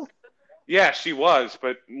bubbled though? Yeah, she was,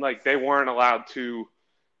 but like they weren't allowed to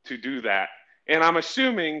do that. And I'm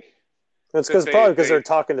assuming it's because they're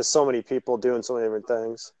talking to so many people, doing so many different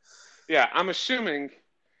things. Yeah, I'm assuming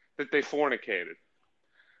that they fornicated.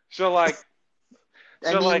 So obviously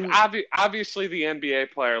the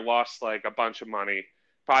NBA player lost like a bunch of money,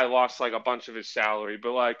 probably lost like a bunch of his salary,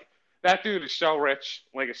 but like that dude is so rich,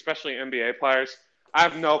 like especially NBA players. I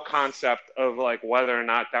have no concept of like whether or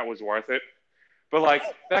not that was worth it. But like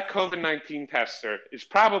that COVID-19 tester is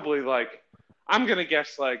probably like, I'm going to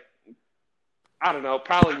guess like, I don't know,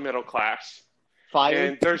 probably middle class. Fired.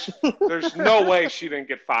 And there's no way she didn't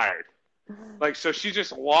get fired. Like, so she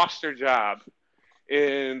just lost her job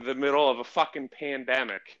in the middle of a fucking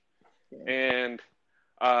pandemic. And,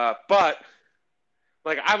 but,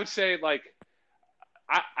 like, I would say, like,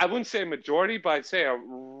 I wouldn't say a majority, but I'd say a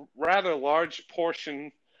rather large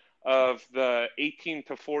portion of the 18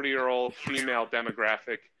 to 40-year-old female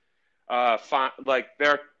demographic, like,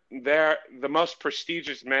 they're the most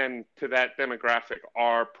prestigious men to that demographic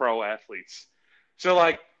are pro athletes. So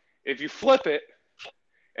like, if you flip it,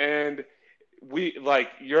 and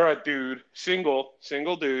you're a dude, single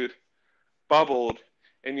dude, bubbled,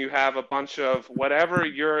 and you have a bunch of whatever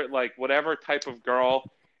type of girl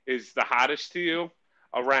is the hottest to you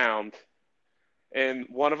around, and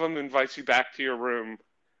one of them invites you back to your room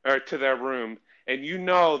or to their room, and you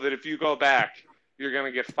know that if you go back, you're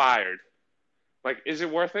gonna get fired. Like, is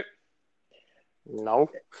it worth it? No.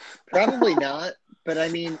 Probably not. But I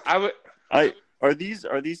mean, Are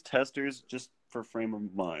these testers, just for frame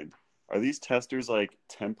of mind, are these testers like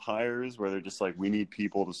temp hires where they're just like, we need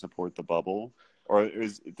people to support the bubble? Or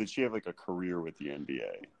did she have like a career with the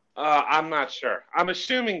NBA? I'm not sure. I'm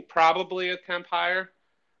assuming probably a temp hire,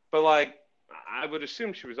 but like, I would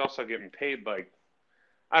assume she was also getting paid like,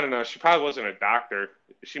 I don't know. She probably wasn't a doctor.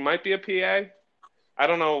 She might be a PA. I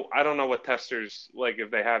don't know what testers, like, if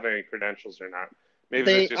they have any credentials or not.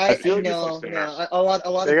 Maybe I feel like no. A lot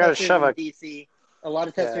of testers in DC. A lot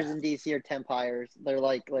of testers in DC are temp hires. They're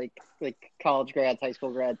like college grads, high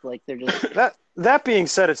school grads. Like, they're just That being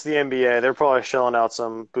said, it's the NBA. They're probably shelling out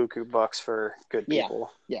some buku bucks for good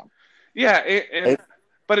people. Yeah.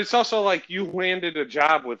 But it's also like you landed a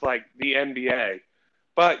job with like the NBA,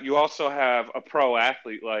 but you also have a pro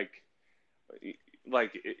athlete like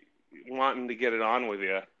wanting to get it on with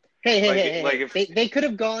you. Hey. They could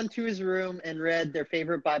have gone to his room and read their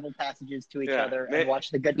favorite Bible passages to each other and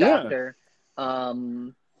watched The Good Doctor.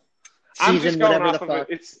 I'm just going off of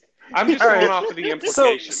it. I'm just going off of the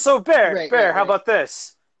implications. So Bear, how about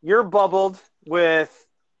this? You're bubbled with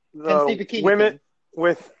the women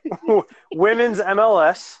with women's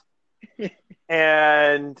MLS,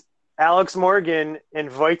 and Alex Morgan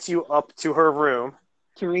invites you up to her room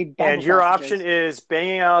to read Bible and your passages. option is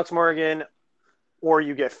banging Alex Morgan, or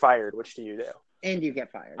you get fired. Which do you do? And you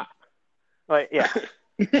get fired.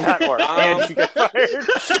 Not or. And you get fired.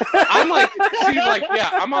 I'm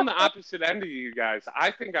I'm on the opposite end of you guys.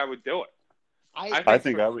 I think I would do it. I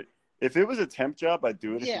think I would. If it was a temp job, I'd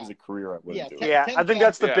do it. If it was a career, I wouldn't do it. I think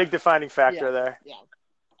that's the big defining factor there. Yeah.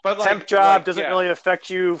 But temp job doesn't really affect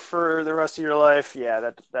you for the rest of your life. Yeah,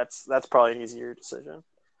 that's probably an easier decision.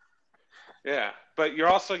 Yeah, but you're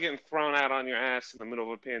also getting thrown out on your ass in the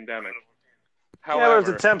middle of a pandemic. However, it was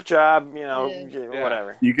a temp job,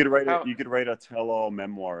 whatever. You could write a tell-all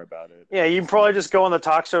memoir about it. Yeah, you can probably just go on the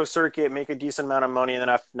talk show circuit, make a decent amount of money, and then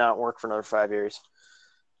have to not work for another 5 years.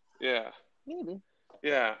 Yeah. Maybe.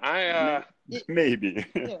 Yeah, maybe.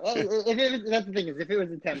 That's the thing is, if it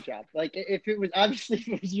was a temp job, like if it was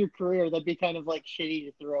your career, that'd be kind of like shitty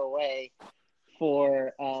to throw away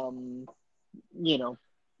for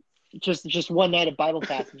just one night of Bible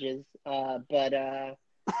passages. But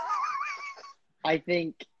I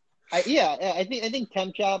think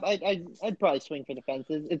temp job. I'd probably swing for the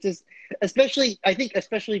fences. It's just especially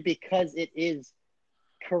because it is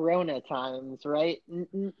Corona times, right?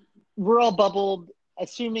 We're all bubbled.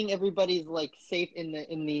 Assuming everybody's like safe in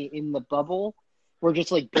the bubble, we're just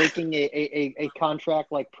like breaking a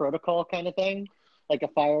contract like protocol kind of thing, like a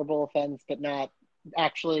fireable offense, but not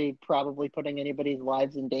actually probably putting anybody's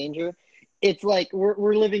lives in danger. It's like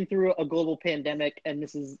we're living through a global pandemic, and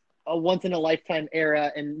this is a once in a lifetime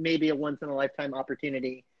era, and maybe a once in a lifetime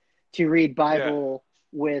opportunity to read Bible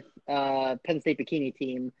with Penn State bikini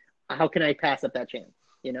team. How can I pass up that chance?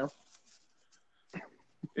 Yeah.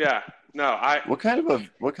 No, What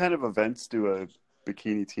kind of events do a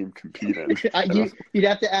bikini team compete in? You'd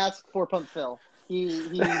have to ask for Pump Phil. He's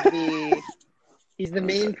the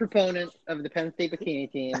main proponent of the Penn State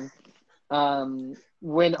bikini team.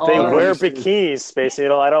 When they wear bikinis, Space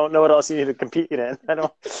Needle. I don't know what else you need to compete in. I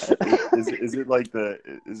don't. Is it like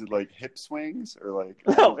hip swings or like?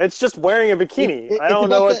 No, it's just wearing a bikini. I don't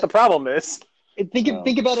know what the problem is. Think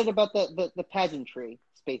about it about the pageantry,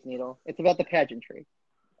 Space Needle. It's about the pageantry.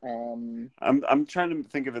 I'm trying to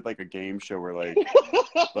think of it like a game show where like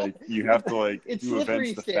you have to like it's do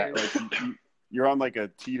events you're on like a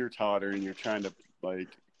teeter-totter and you're trying to like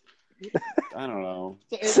I don't know.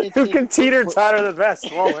 Who can teeter-totter the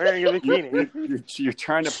best while wearing a bikini? You're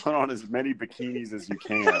trying to put on as many bikinis as you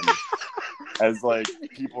can as like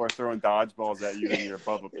people are throwing dodgeballs at you and you're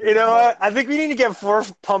above a You know what? I think we need to get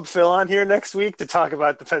Pump Phil on here next week to talk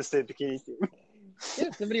about the Penn State bikini team. Yeah,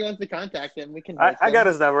 if somebody wants to contact him, we can. I got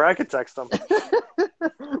his number. I could text him.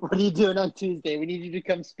 What are you doing on Tuesday? We need you to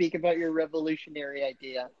come speak about your revolutionary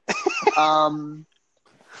idea.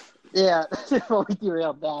 Yeah, before we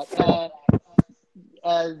derail that.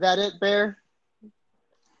 Is that it, Bear?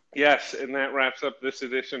 Yes, and that wraps up this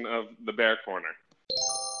edition of the Bear Corner.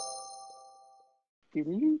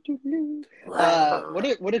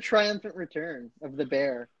 What a triumphant return of the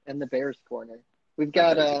bear and the Bears corner. We've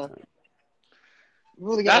got not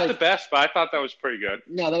the best, but I thought that was pretty good.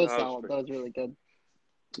 No, that was solid. That was really good.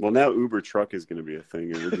 Well, now Uber truck is going to be a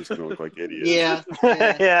thing, and we're just going to look like idiots. Yeah.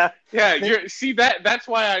 That's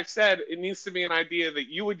why I said it needs to be an idea that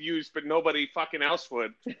you would use, but nobody fucking else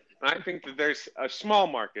would. And I think that there's a small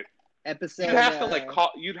market. Episode. You'd have to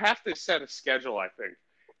call. You'd have to set a schedule. I think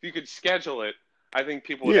if you could schedule it, I think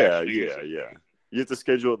people would. Yeah. You have to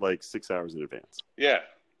schedule it like 6 hours in advance. Yeah.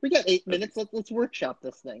 We got 8 minutes. Let's workshop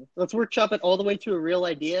this thing. Let's workshop it all the way to a real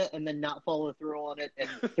idea and then not follow through on it. And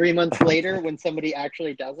 3 months later, when somebody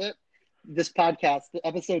actually does it, this podcast,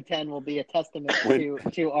 episode 10, will be a testament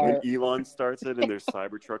to our. When Elon starts it and there's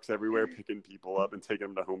Cybertrucks everywhere picking people up and taking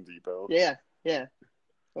them to Home Depot. Yeah.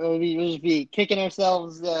 We'll just be kicking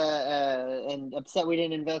ourselves and upset we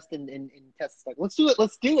didn't invest in Tesla stock. Let's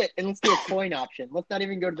do it, and let's do a coin option. Let's not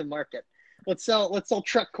even go to the market. Let's sell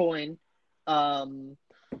truck coin.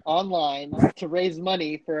 Online to raise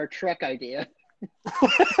money for our truck idea.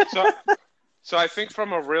 So I think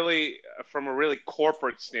from a really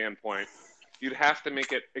corporate standpoint, you'd have to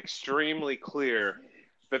make it extremely clear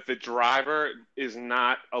that the driver is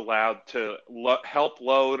not allowed to help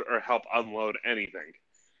load or help unload anything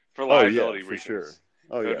for liability reasons. Sure.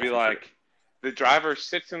 It would be like the driver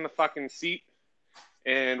sits in the fucking seat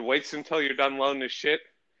and waits until you're done loading his shit,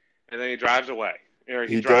 and then he drives away.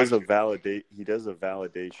 He does a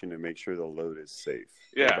validation to make sure the load is safe.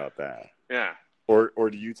 Yeah. What about that? Yeah. Or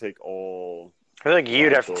do you take all? I feel like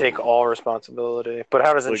you'd have to take all responsibility. But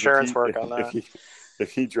how does insurance work on that?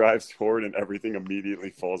 If he drives forward and everything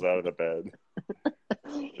immediately falls out of the bed,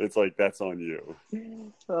 it's like that's on you.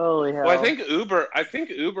 Holy hell! Well, I think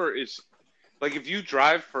Uber is like if you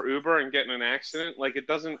drive for Uber and get in an accident, like it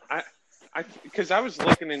doesn't. Because I was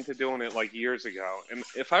looking into doing it like years ago, and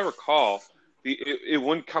if I recall. It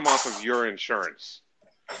wouldn't come off of your insurance.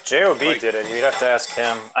 JOB did it. You'd have to ask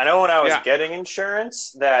him. I know when I was getting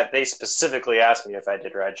insurance that they specifically asked me if I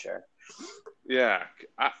did rideshare. Yeah,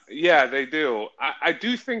 they do. I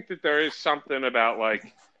do think that there is something about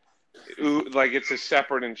like it's a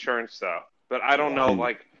separate insurance though, but I don't know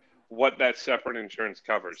like what that separate insurance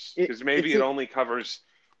covers because maybe it only covers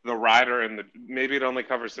the rider and maybe it only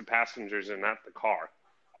covers the passengers and not the car.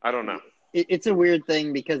 I don't know. It's a weird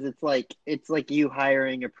thing because it's like you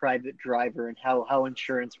hiring a private driver and how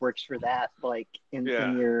insurance works for that, like in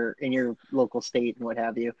your local state and what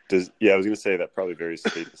have you. I was going to say that probably varies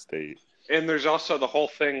state to state. And there's also the whole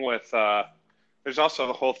thing with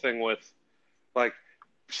like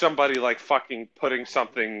somebody like fucking putting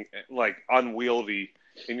something like unwieldy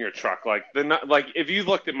in your truck. Like if you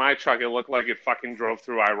looked at my truck, it looked like it fucking drove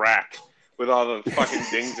through Iraq. With all the fucking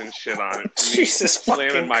dings and shit on it. Jesus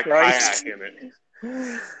slamming my Christ. kayak in it.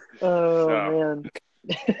 Man.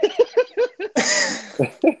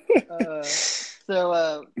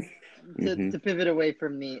 To pivot away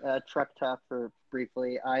from the truck talk for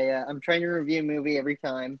briefly, I'm trying to review a movie every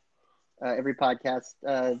time, every podcast.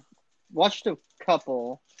 Watched a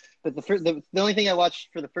couple, but the only thing I watched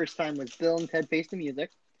for the first time was Bill and Ted Face the Music.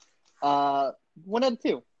 1 out of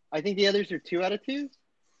 2. I think the others are 2 out of 2s.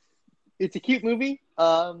 It's a cute movie.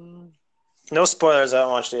 No spoilers. I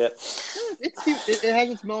haven't watched it yet. It's cute. It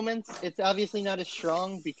has its moments. It's obviously not as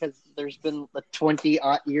strong because there's been a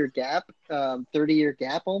 20-year gap, 30-year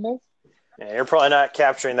gap almost. Yeah, you're probably not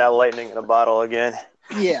capturing that lightning in a bottle again.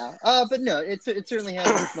 Yeah, but no, it certainly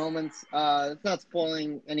has its moments. It's not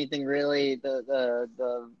spoiling anything really.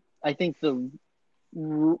 I think the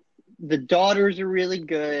daughters are really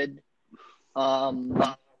good.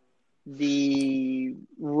 The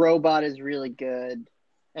robot is really good,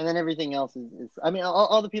 and then everything else is I mean,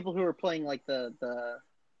 all the people who are playing like the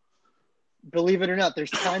believe it or not, there's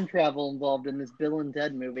time travel involved in this Bill and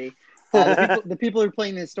Ted movie. The people who are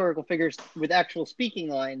playing the historical figures with actual speaking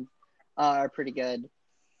lines are pretty good.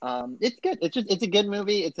 It's good. It's a good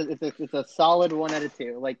movie. It's a solid 1 out of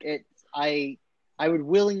 2. Like I would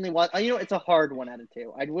willingly watch. It's a hard 1 out of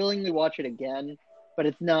 2. I'd willingly watch it again. But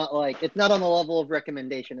it's not on the level of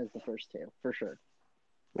recommendation as the first 2, for sure.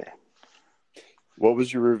 Yeah. What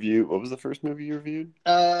was your review? What was the first movie you reviewed?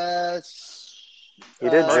 You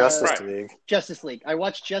did Justice League. Justice League. I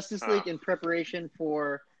watched Justice League in preparation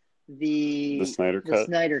for the Snyder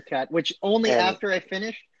Cut, which only after I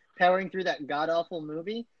finished powering through that god-awful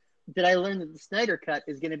movie did I learn that the Snyder Cut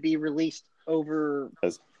is going to be released over...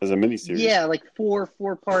 As a miniseries. Yeah, like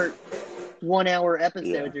four-part, 1-hour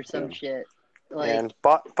episodes or some shit. And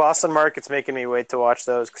Boston Market's making me wait to watch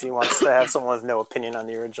those because he wants to have someone with no opinion on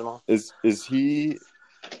the original. Is he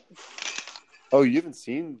Oh, you haven't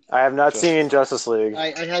seen? I have not seen Justice League.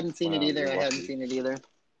 I hadn't seen it Wow, either. you're I hadn't lucky. seen it either.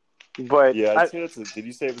 But Yeah, I'd say that's a. Did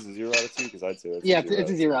you say it was a 0 out of 2? Because I'd say that's Yeah, a 0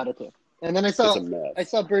 it's a 0 out of 2. And then I It's a saw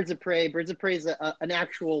mess. Birds of Prey. Birds of Prey is an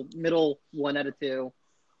actual middle 1 out of 2.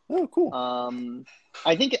 Oh, cool.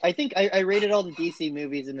 I think I rated all the DC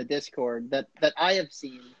movies in the Discord that I have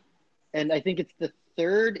seen, and I think it's the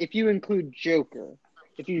third if you include Joker.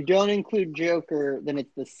 If you don't include Joker, then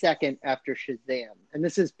it's the second after Shazam. And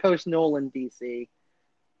this is post Nolan DC.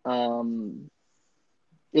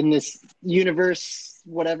 In this universe,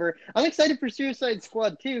 whatever. I'm excited for Suicide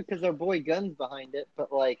Squad too because our boy Gunn's behind it.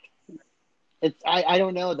 But like, it's I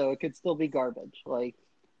don't know though. It could still be garbage. Like,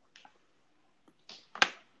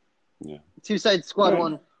 Yeah. Suicide Squad Right.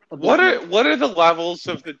 1. What are the levels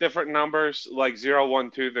of the different numbers? Like 0,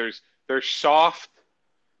 1, 2. There's soft.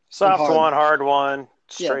 soft hard. 1, hard 1,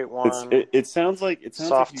 straight Yeah. 1. It sounds like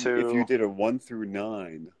Soft if 2. you did a 1 through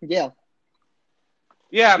 9, Yeah,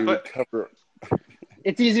 Yeah, it but would cover.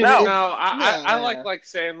 it's easier. No. to, no, I yeah. like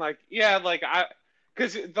saying like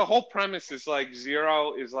because the whole premise is like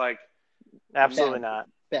 0 is like Absolutely Bad. not.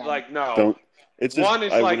 Bad. like no. Don't. It's just. 1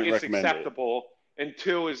 is I like wouldn't it's recommend it. acceptable, and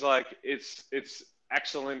 2 is like it's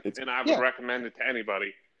excellent, It's- and I would Yeah. recommend it to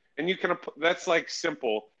anybody. And you can that's like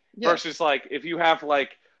simple Yeah. versus like if you have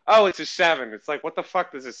like it's a 7. It's like what the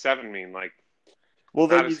fuck does a 7 mean? Like Well,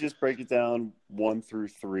 Not then you as- just break it down. 1 through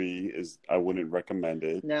 3 is I wouldn't recommend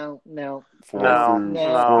it. No. 4 No, through no.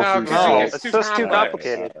 4 No, through 'cause No, it six. gets it's just too complex.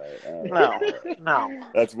 complicated. All right. No.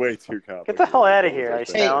 That's way too complicated. Get the hell out of here, I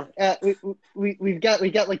Ice think. Hey, Down. we've got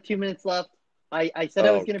like 2 minutes left. I said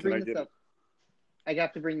I was going to can I bring this get up. I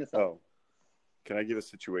have to bring this up. Oh, can I give a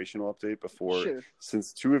situational update before? Sure.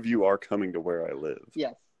 Since 2 of you are coming to where I live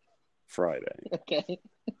Yes. Friday Okay.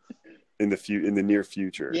 in the near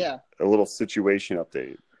future, Yeah. a little situation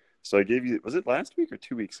update. So I gave you. Was it last week or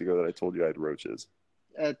 2 weeks ago that I told you I had roaches?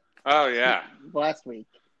 Oh yeah. Last week.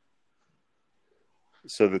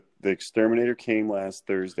 So the exterminator came last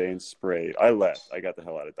Thursday and sprayed. I left. I got the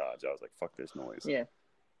hell out of Dodge. I was like, fuck this noise. Yeah.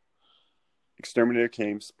 Exterminator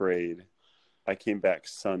came, sprayed. I came back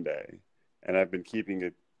Sunday, and I've been keeping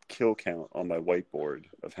a kill count on my whiteboard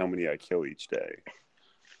of how many I kill each day.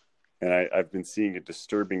 And I've been seeing a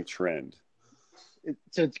disturbing trend.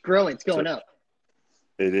 So it's growing. It's going up.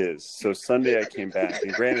 It is. So Sunday I came back,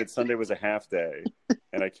 and granted, Sunday was a half day,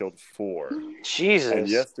 and I killed 4. Jesus. And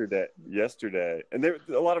yesterday, and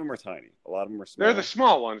a lot of them are tiny. A lot of them are small. They're the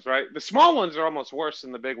small ones, right? The small ones are almost worse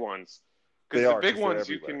than the big ones. They Because the are, big 'cause they're ones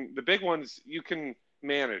everywhere. the big ones you can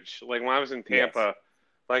manage. Like when I was in Tampa,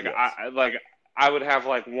 like Yes. I would have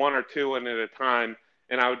like 1 or 2 in at a time,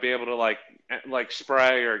 and I would be able to like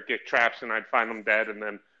spray or get traps, and I'd find them dead, and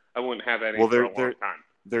then I wouldn't have any Well, for a long time.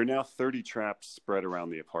 There are now 30 traps spread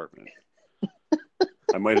around the apartment.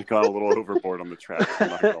 I might have gone a little overboard on the traps, I'm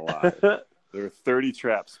not going to lie. There are 30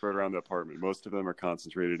 traps spread around the apartment. Most of them are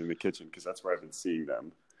concentrated in the kitchen because that's where I've been seeing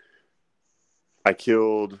them. I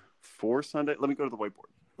killed 4 Sunday. Let me go to the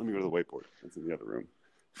whiteboard. It's in the other room.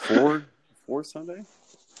 4 Sunday?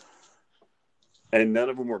 And none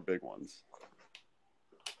of them were big ones.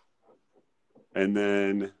 And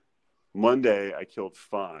then Monday, I killed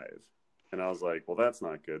 5. And I was like, well, that's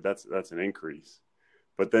not good. That's an increase.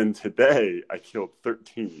 But then today, I killed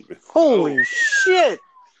 13. Holy shit.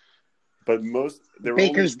 But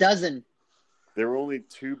Baker's dozen. there were only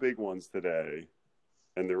 2 big ones today,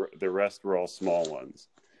 and the rest were all small ones.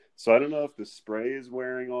 So I don't know if the spray is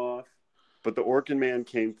wearing off, but the Orkin Man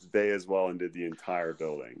came today as well and did the entire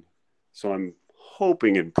building. So I'm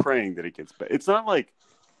hoping and praying that it gets better. It's not like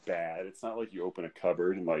bad. It's not like you open a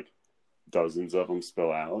cupboard and like dozens of them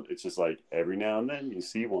spill out. It's just like every now and then you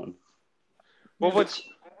see one. Well,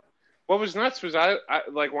 what was nuts was I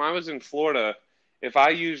like when I was in Florida, if I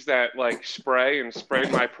used that like spray and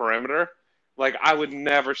sprayed my perimeter, like I would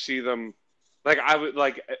never see them. Like I would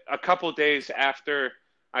like a couple days after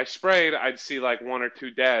I sprayed, I'd see like 1 or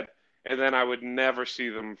 2 dead, and then I would never see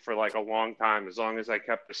them for like a long time as long as I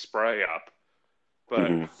kept the spray up.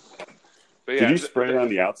 But but yeah, Did you spray around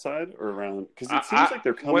the outside or around? Because it seems like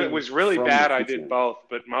they're coming. When it was really from bad, the I kitchen. did both,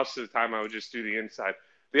 but most of the time I would just do the inside.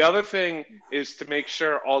 The other thing is to make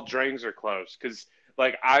sure all drains are closed, because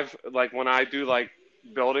like when I do like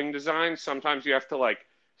building design, sometimes you have to like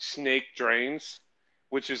snake drains,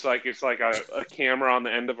 which is like it's like a camera on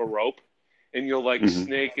the end of a rope, and you'll like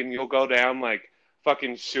snake and you'll go down like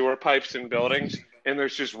fucking sewer pipes in buildings, and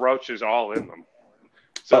there's just roaches all in them.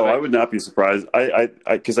 So I would not be surprised.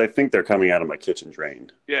 Because I think they're coming out of my kitchen drain.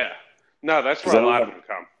 Yeah, no, that's 'Cause where I a don't lot have- of them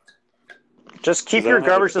come. Just keep Because I your don't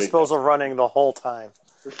have a garbage big- disposal running the whole time.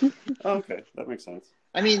 Oh, okay, that makes sense.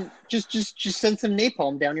 I mean, just send some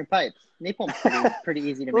napalm down your pipes. Napalm's pretty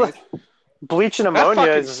easy to make. Bleach and That ammonia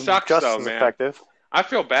fucking is sucks, just though, as man. effective. I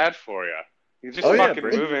feel bad for you. You just Oh, yeah, fucking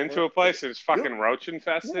Brady. move into a place and it's fucking roach Yeah,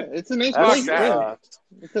 infested. it's a nice Fuck place that. too.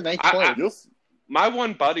 It's a nice I- place. You'll My one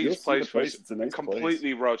you'll buddy's see the place place. was It's a nice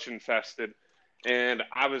completely roach infested, and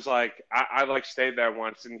I was like, I like stayed there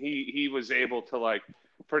once, and he was able to like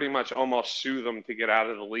pretty much almost sue them to get out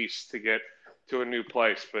of the lease to get to a new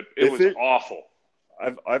place, but it was awful.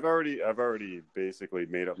 I've already basically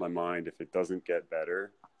made up my mind. If it doesn't get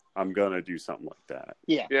better, I'm gonna do something like that.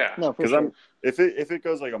 Yeah. Yeah. No, for Because sure. if it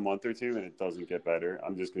goes like a month or two and it doesn't get better,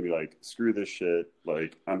 I'm just gonna be like, screw this shit.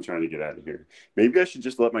 Like, I'm trying to get out of here. Maybe I should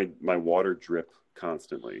just let my water drip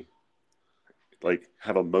constantly. Like,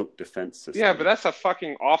 have a moat defense system. Yeah, but that's a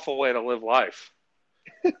fucking awful way to live life.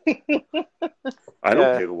 I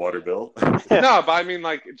don't pay the water bill. No, but I mean,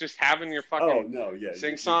 like, just having your fucking Oh no, yeah.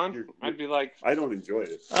 sinks on, I'd be like, I don't enjoy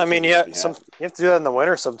it. I mean, It yeah, makes me happy. you have to do that in the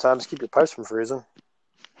winter sometimes. Keep your pipes from freezing.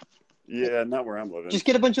 Yeah, not where I'm living. Just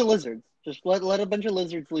get a bunch of lizards. Just let a bunch of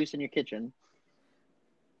lizards loose in your kitchen.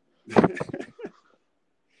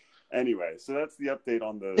 Anyway, so that's the update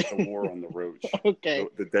on the war on the roach. Okay.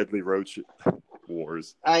 The deadly roach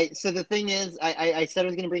wars. So the thing is, I said I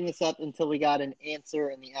was going to bring this up until we got an answer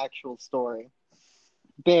in the actual story.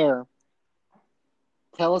 Bear,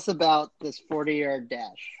 tell us about this 40-yard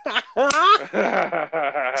dash. I'm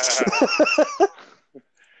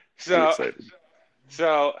excited.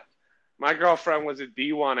 So my girlfriend was a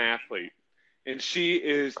D1 athlete, and she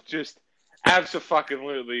is just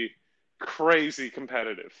abso-fucking-lutely crazy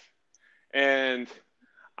competitive. And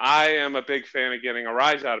I am a big fan of getting a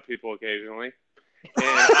rise out of people occasionally.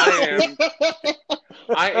 And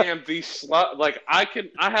I am the slut. Like, I'll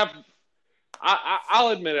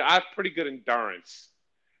admit it, I have pretty good endurance.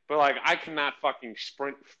 But, like, I cannot fucking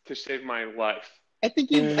sprint to save my life. I think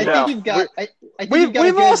you've got.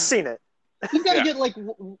 We've all seen it. You've got to get like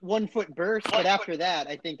 1 foot burst, but after that,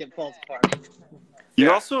 I think it falls apart.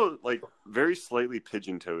 You're also like very slightly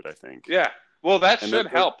pigeon-toed, I think. Yeah. Well, that And should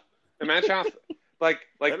that- help. Imagine how, like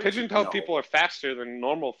That makes pigeon-toed you- people are faster than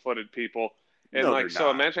normal-footed people, and No, like they're so.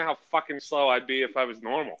 not. Imagine how fucking slow I'd be if I was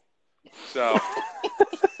normal. So,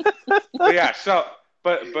 but yeah. So,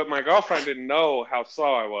 but my girlfriend didn't know how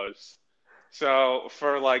slow I was. So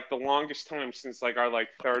for like the longest time since like our like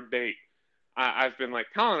third date, I've been like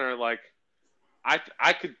telling her like, I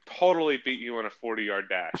could totally beat you in a 40-yard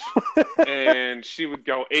dash, and she would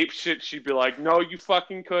go ape shit. She'd be like, no, you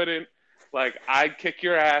fucking couldn't. Like, I'd kick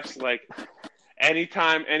your ass, like,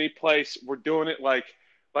 anytime, any place. We're doing it, like,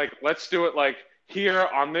 let's do it, like, here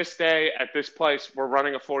on this day at this place, we're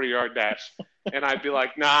running a 40-yard dash. And I'd be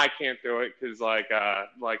like, nah, I can't do it because, like,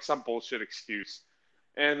 some bullshit excuse.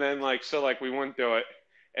 And then, like, so, like, we wouldn't do it.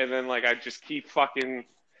 And then, like, I'd just keep fucking,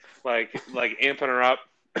 like amping her up.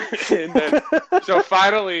 And then, so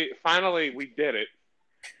finally, we did it.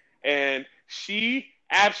 And she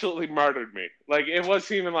absolutely murdered me. Like, it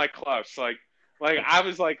wasn't even like close. Like I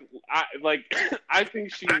was like, I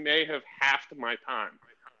think she may have halved my time.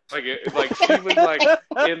 Like she was like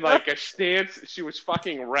in like a stance. She was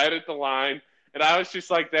fucking red at the line, and I was just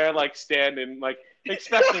like there, like standing, like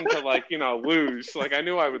expecting to like lose. Like I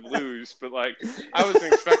knew I would lose, but like I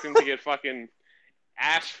wasn't expecting to get fucking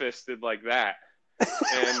ass fisted like that.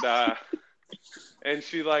 And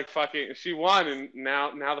she like fucking she won, and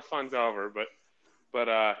now the fun's over. But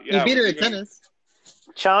yeah, you beat her at tennis.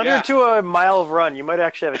 Challenge her to a mile of run. You might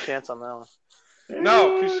actually have a chance on that one.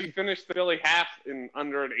 No, because she finished the Philly half in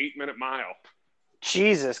under an 8-minute mile.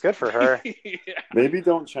 Jesus, good for her. Yeah. Maybe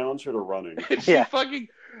don't challenge her to running. She fucking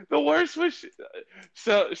the worst was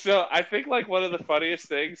so I think like one of the funniest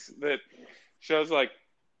things that shows like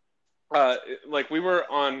we were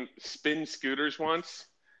on spin scooters once,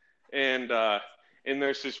 and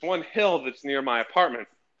there's this one hill that's near my apartment.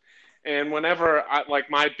 And whenever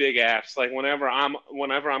my big ass, like whenever I'm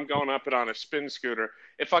going up it on a spin scooter,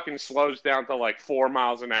 it fucking slows down to like 4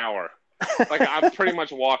 miles an hour. Like I'm pretty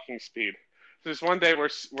much walking speed. So this one day we're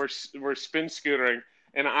spin scootering,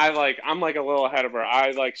 and I'm like a little ahead of her.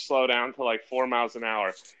 I like slow down to like 4 miles an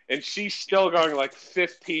hour, and she's still going like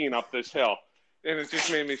 15 up this hill, and it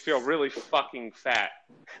just made me feel really fucking fat.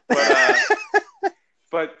 But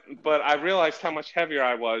But I realized how much heavier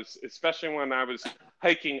I was, especially when I was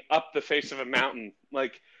hiking up the face of a mountain.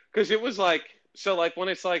 Like, because it was like, so like when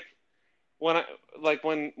it's like,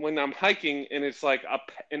 when I'm hiking and it's like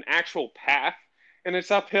an actual path and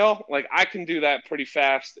it's uphill, like I can do that pretty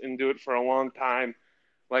fast and do it for a long time.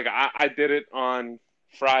 Like I did it on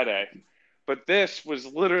Friday, but this was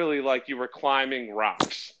literally like you were climbing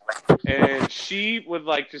rocks. And she would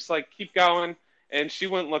like just like keep going, and she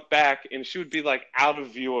wouldn't look back, and she would be like out of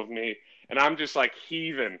view of me, and I'm just like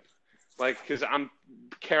heaving, like because I'm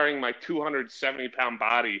carrying my 270-pound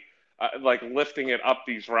body, like lifting it up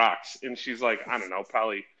these rocks, and she's like, I don't know,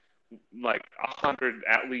 probably like 100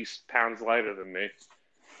 at least pounds lighter than me.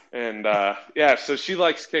 And yeah, so she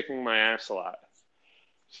likes kicking my ass a lot.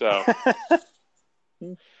 So,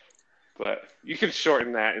 but you can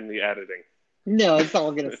shorten that in the editing. No, it's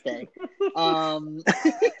all gonna stay. Well,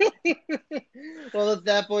 if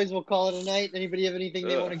that, boys, we'll call it a night. Anybody have anything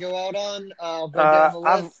they want to go out on? Bring down the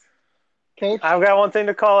list. Coach? I've got one thing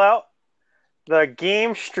to call out. The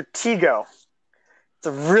game Stratego. It's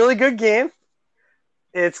a really good game.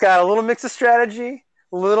 It's got a little mix of strategy,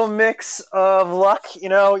 a little mix of luck. You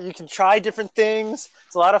know, you can try different things.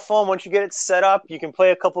 It's a lot of fun. Once you get it set up, you can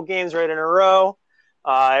play a couple games right in a row.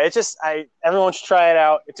 Everyone should try it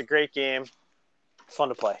out. It's a great game. It's fun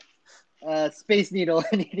to play. Space Needle,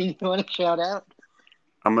 anything you want to shout out?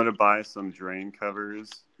 I'm going to buy some drain covers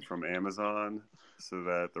from Amazon so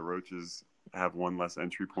that the roaches have one less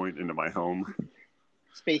entry point into my home.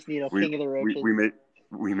 Space Needle, king of the roaches.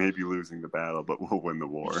 We may be losing the battle, but we'll win the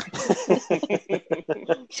war.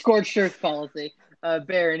 Scorched earth policy.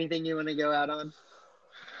 Bear, anything you want to go out on?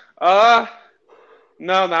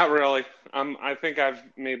 No, not really. I think I've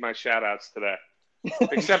made my shout outs today.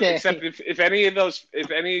 Except if any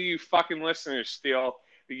of you fucking listeners steal,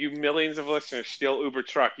 you millions of listeners steal Uber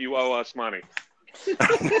truck, you owe us money.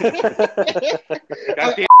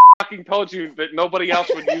 Goddamn fucking told you that nobody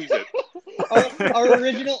else would use it. Our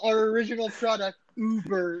original product,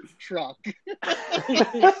 Uber truck.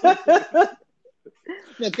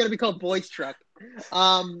 It's gonna be called Boys Truck.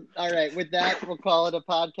 All right, with that, we'll call it a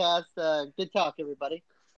podcast. Good talk, everybody.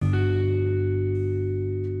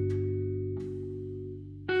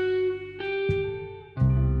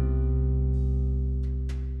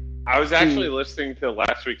 I was actually listening to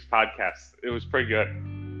last week's podcast. It was pretty good.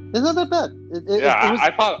 It's not that bad.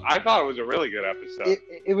 I thought it was a really good episode.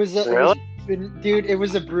 It was dude. It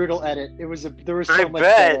was a brutal edit. There was so much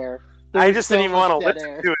dead air. I just didn't even want to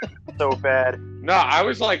listen to it so bad. No, I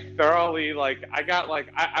was like thoroughly like I got like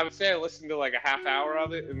I would say I listened to like a half hour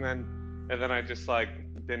of it, and then I just like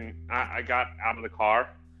didn't. I got out of the car,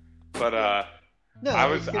 but no, I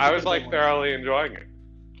was like thoroughly enjoying it.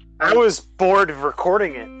 I was bored of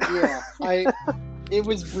recording it. Yeah, it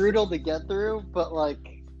was brutal to get through, but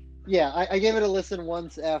like, yeah, I gave it a listen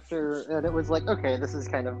once after, and it was like, okay, this is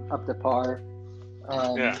kind of up to par.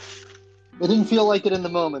 Yeah. It didn't feel like it in the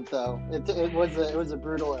moment, though. It was a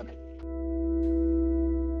brutal edit.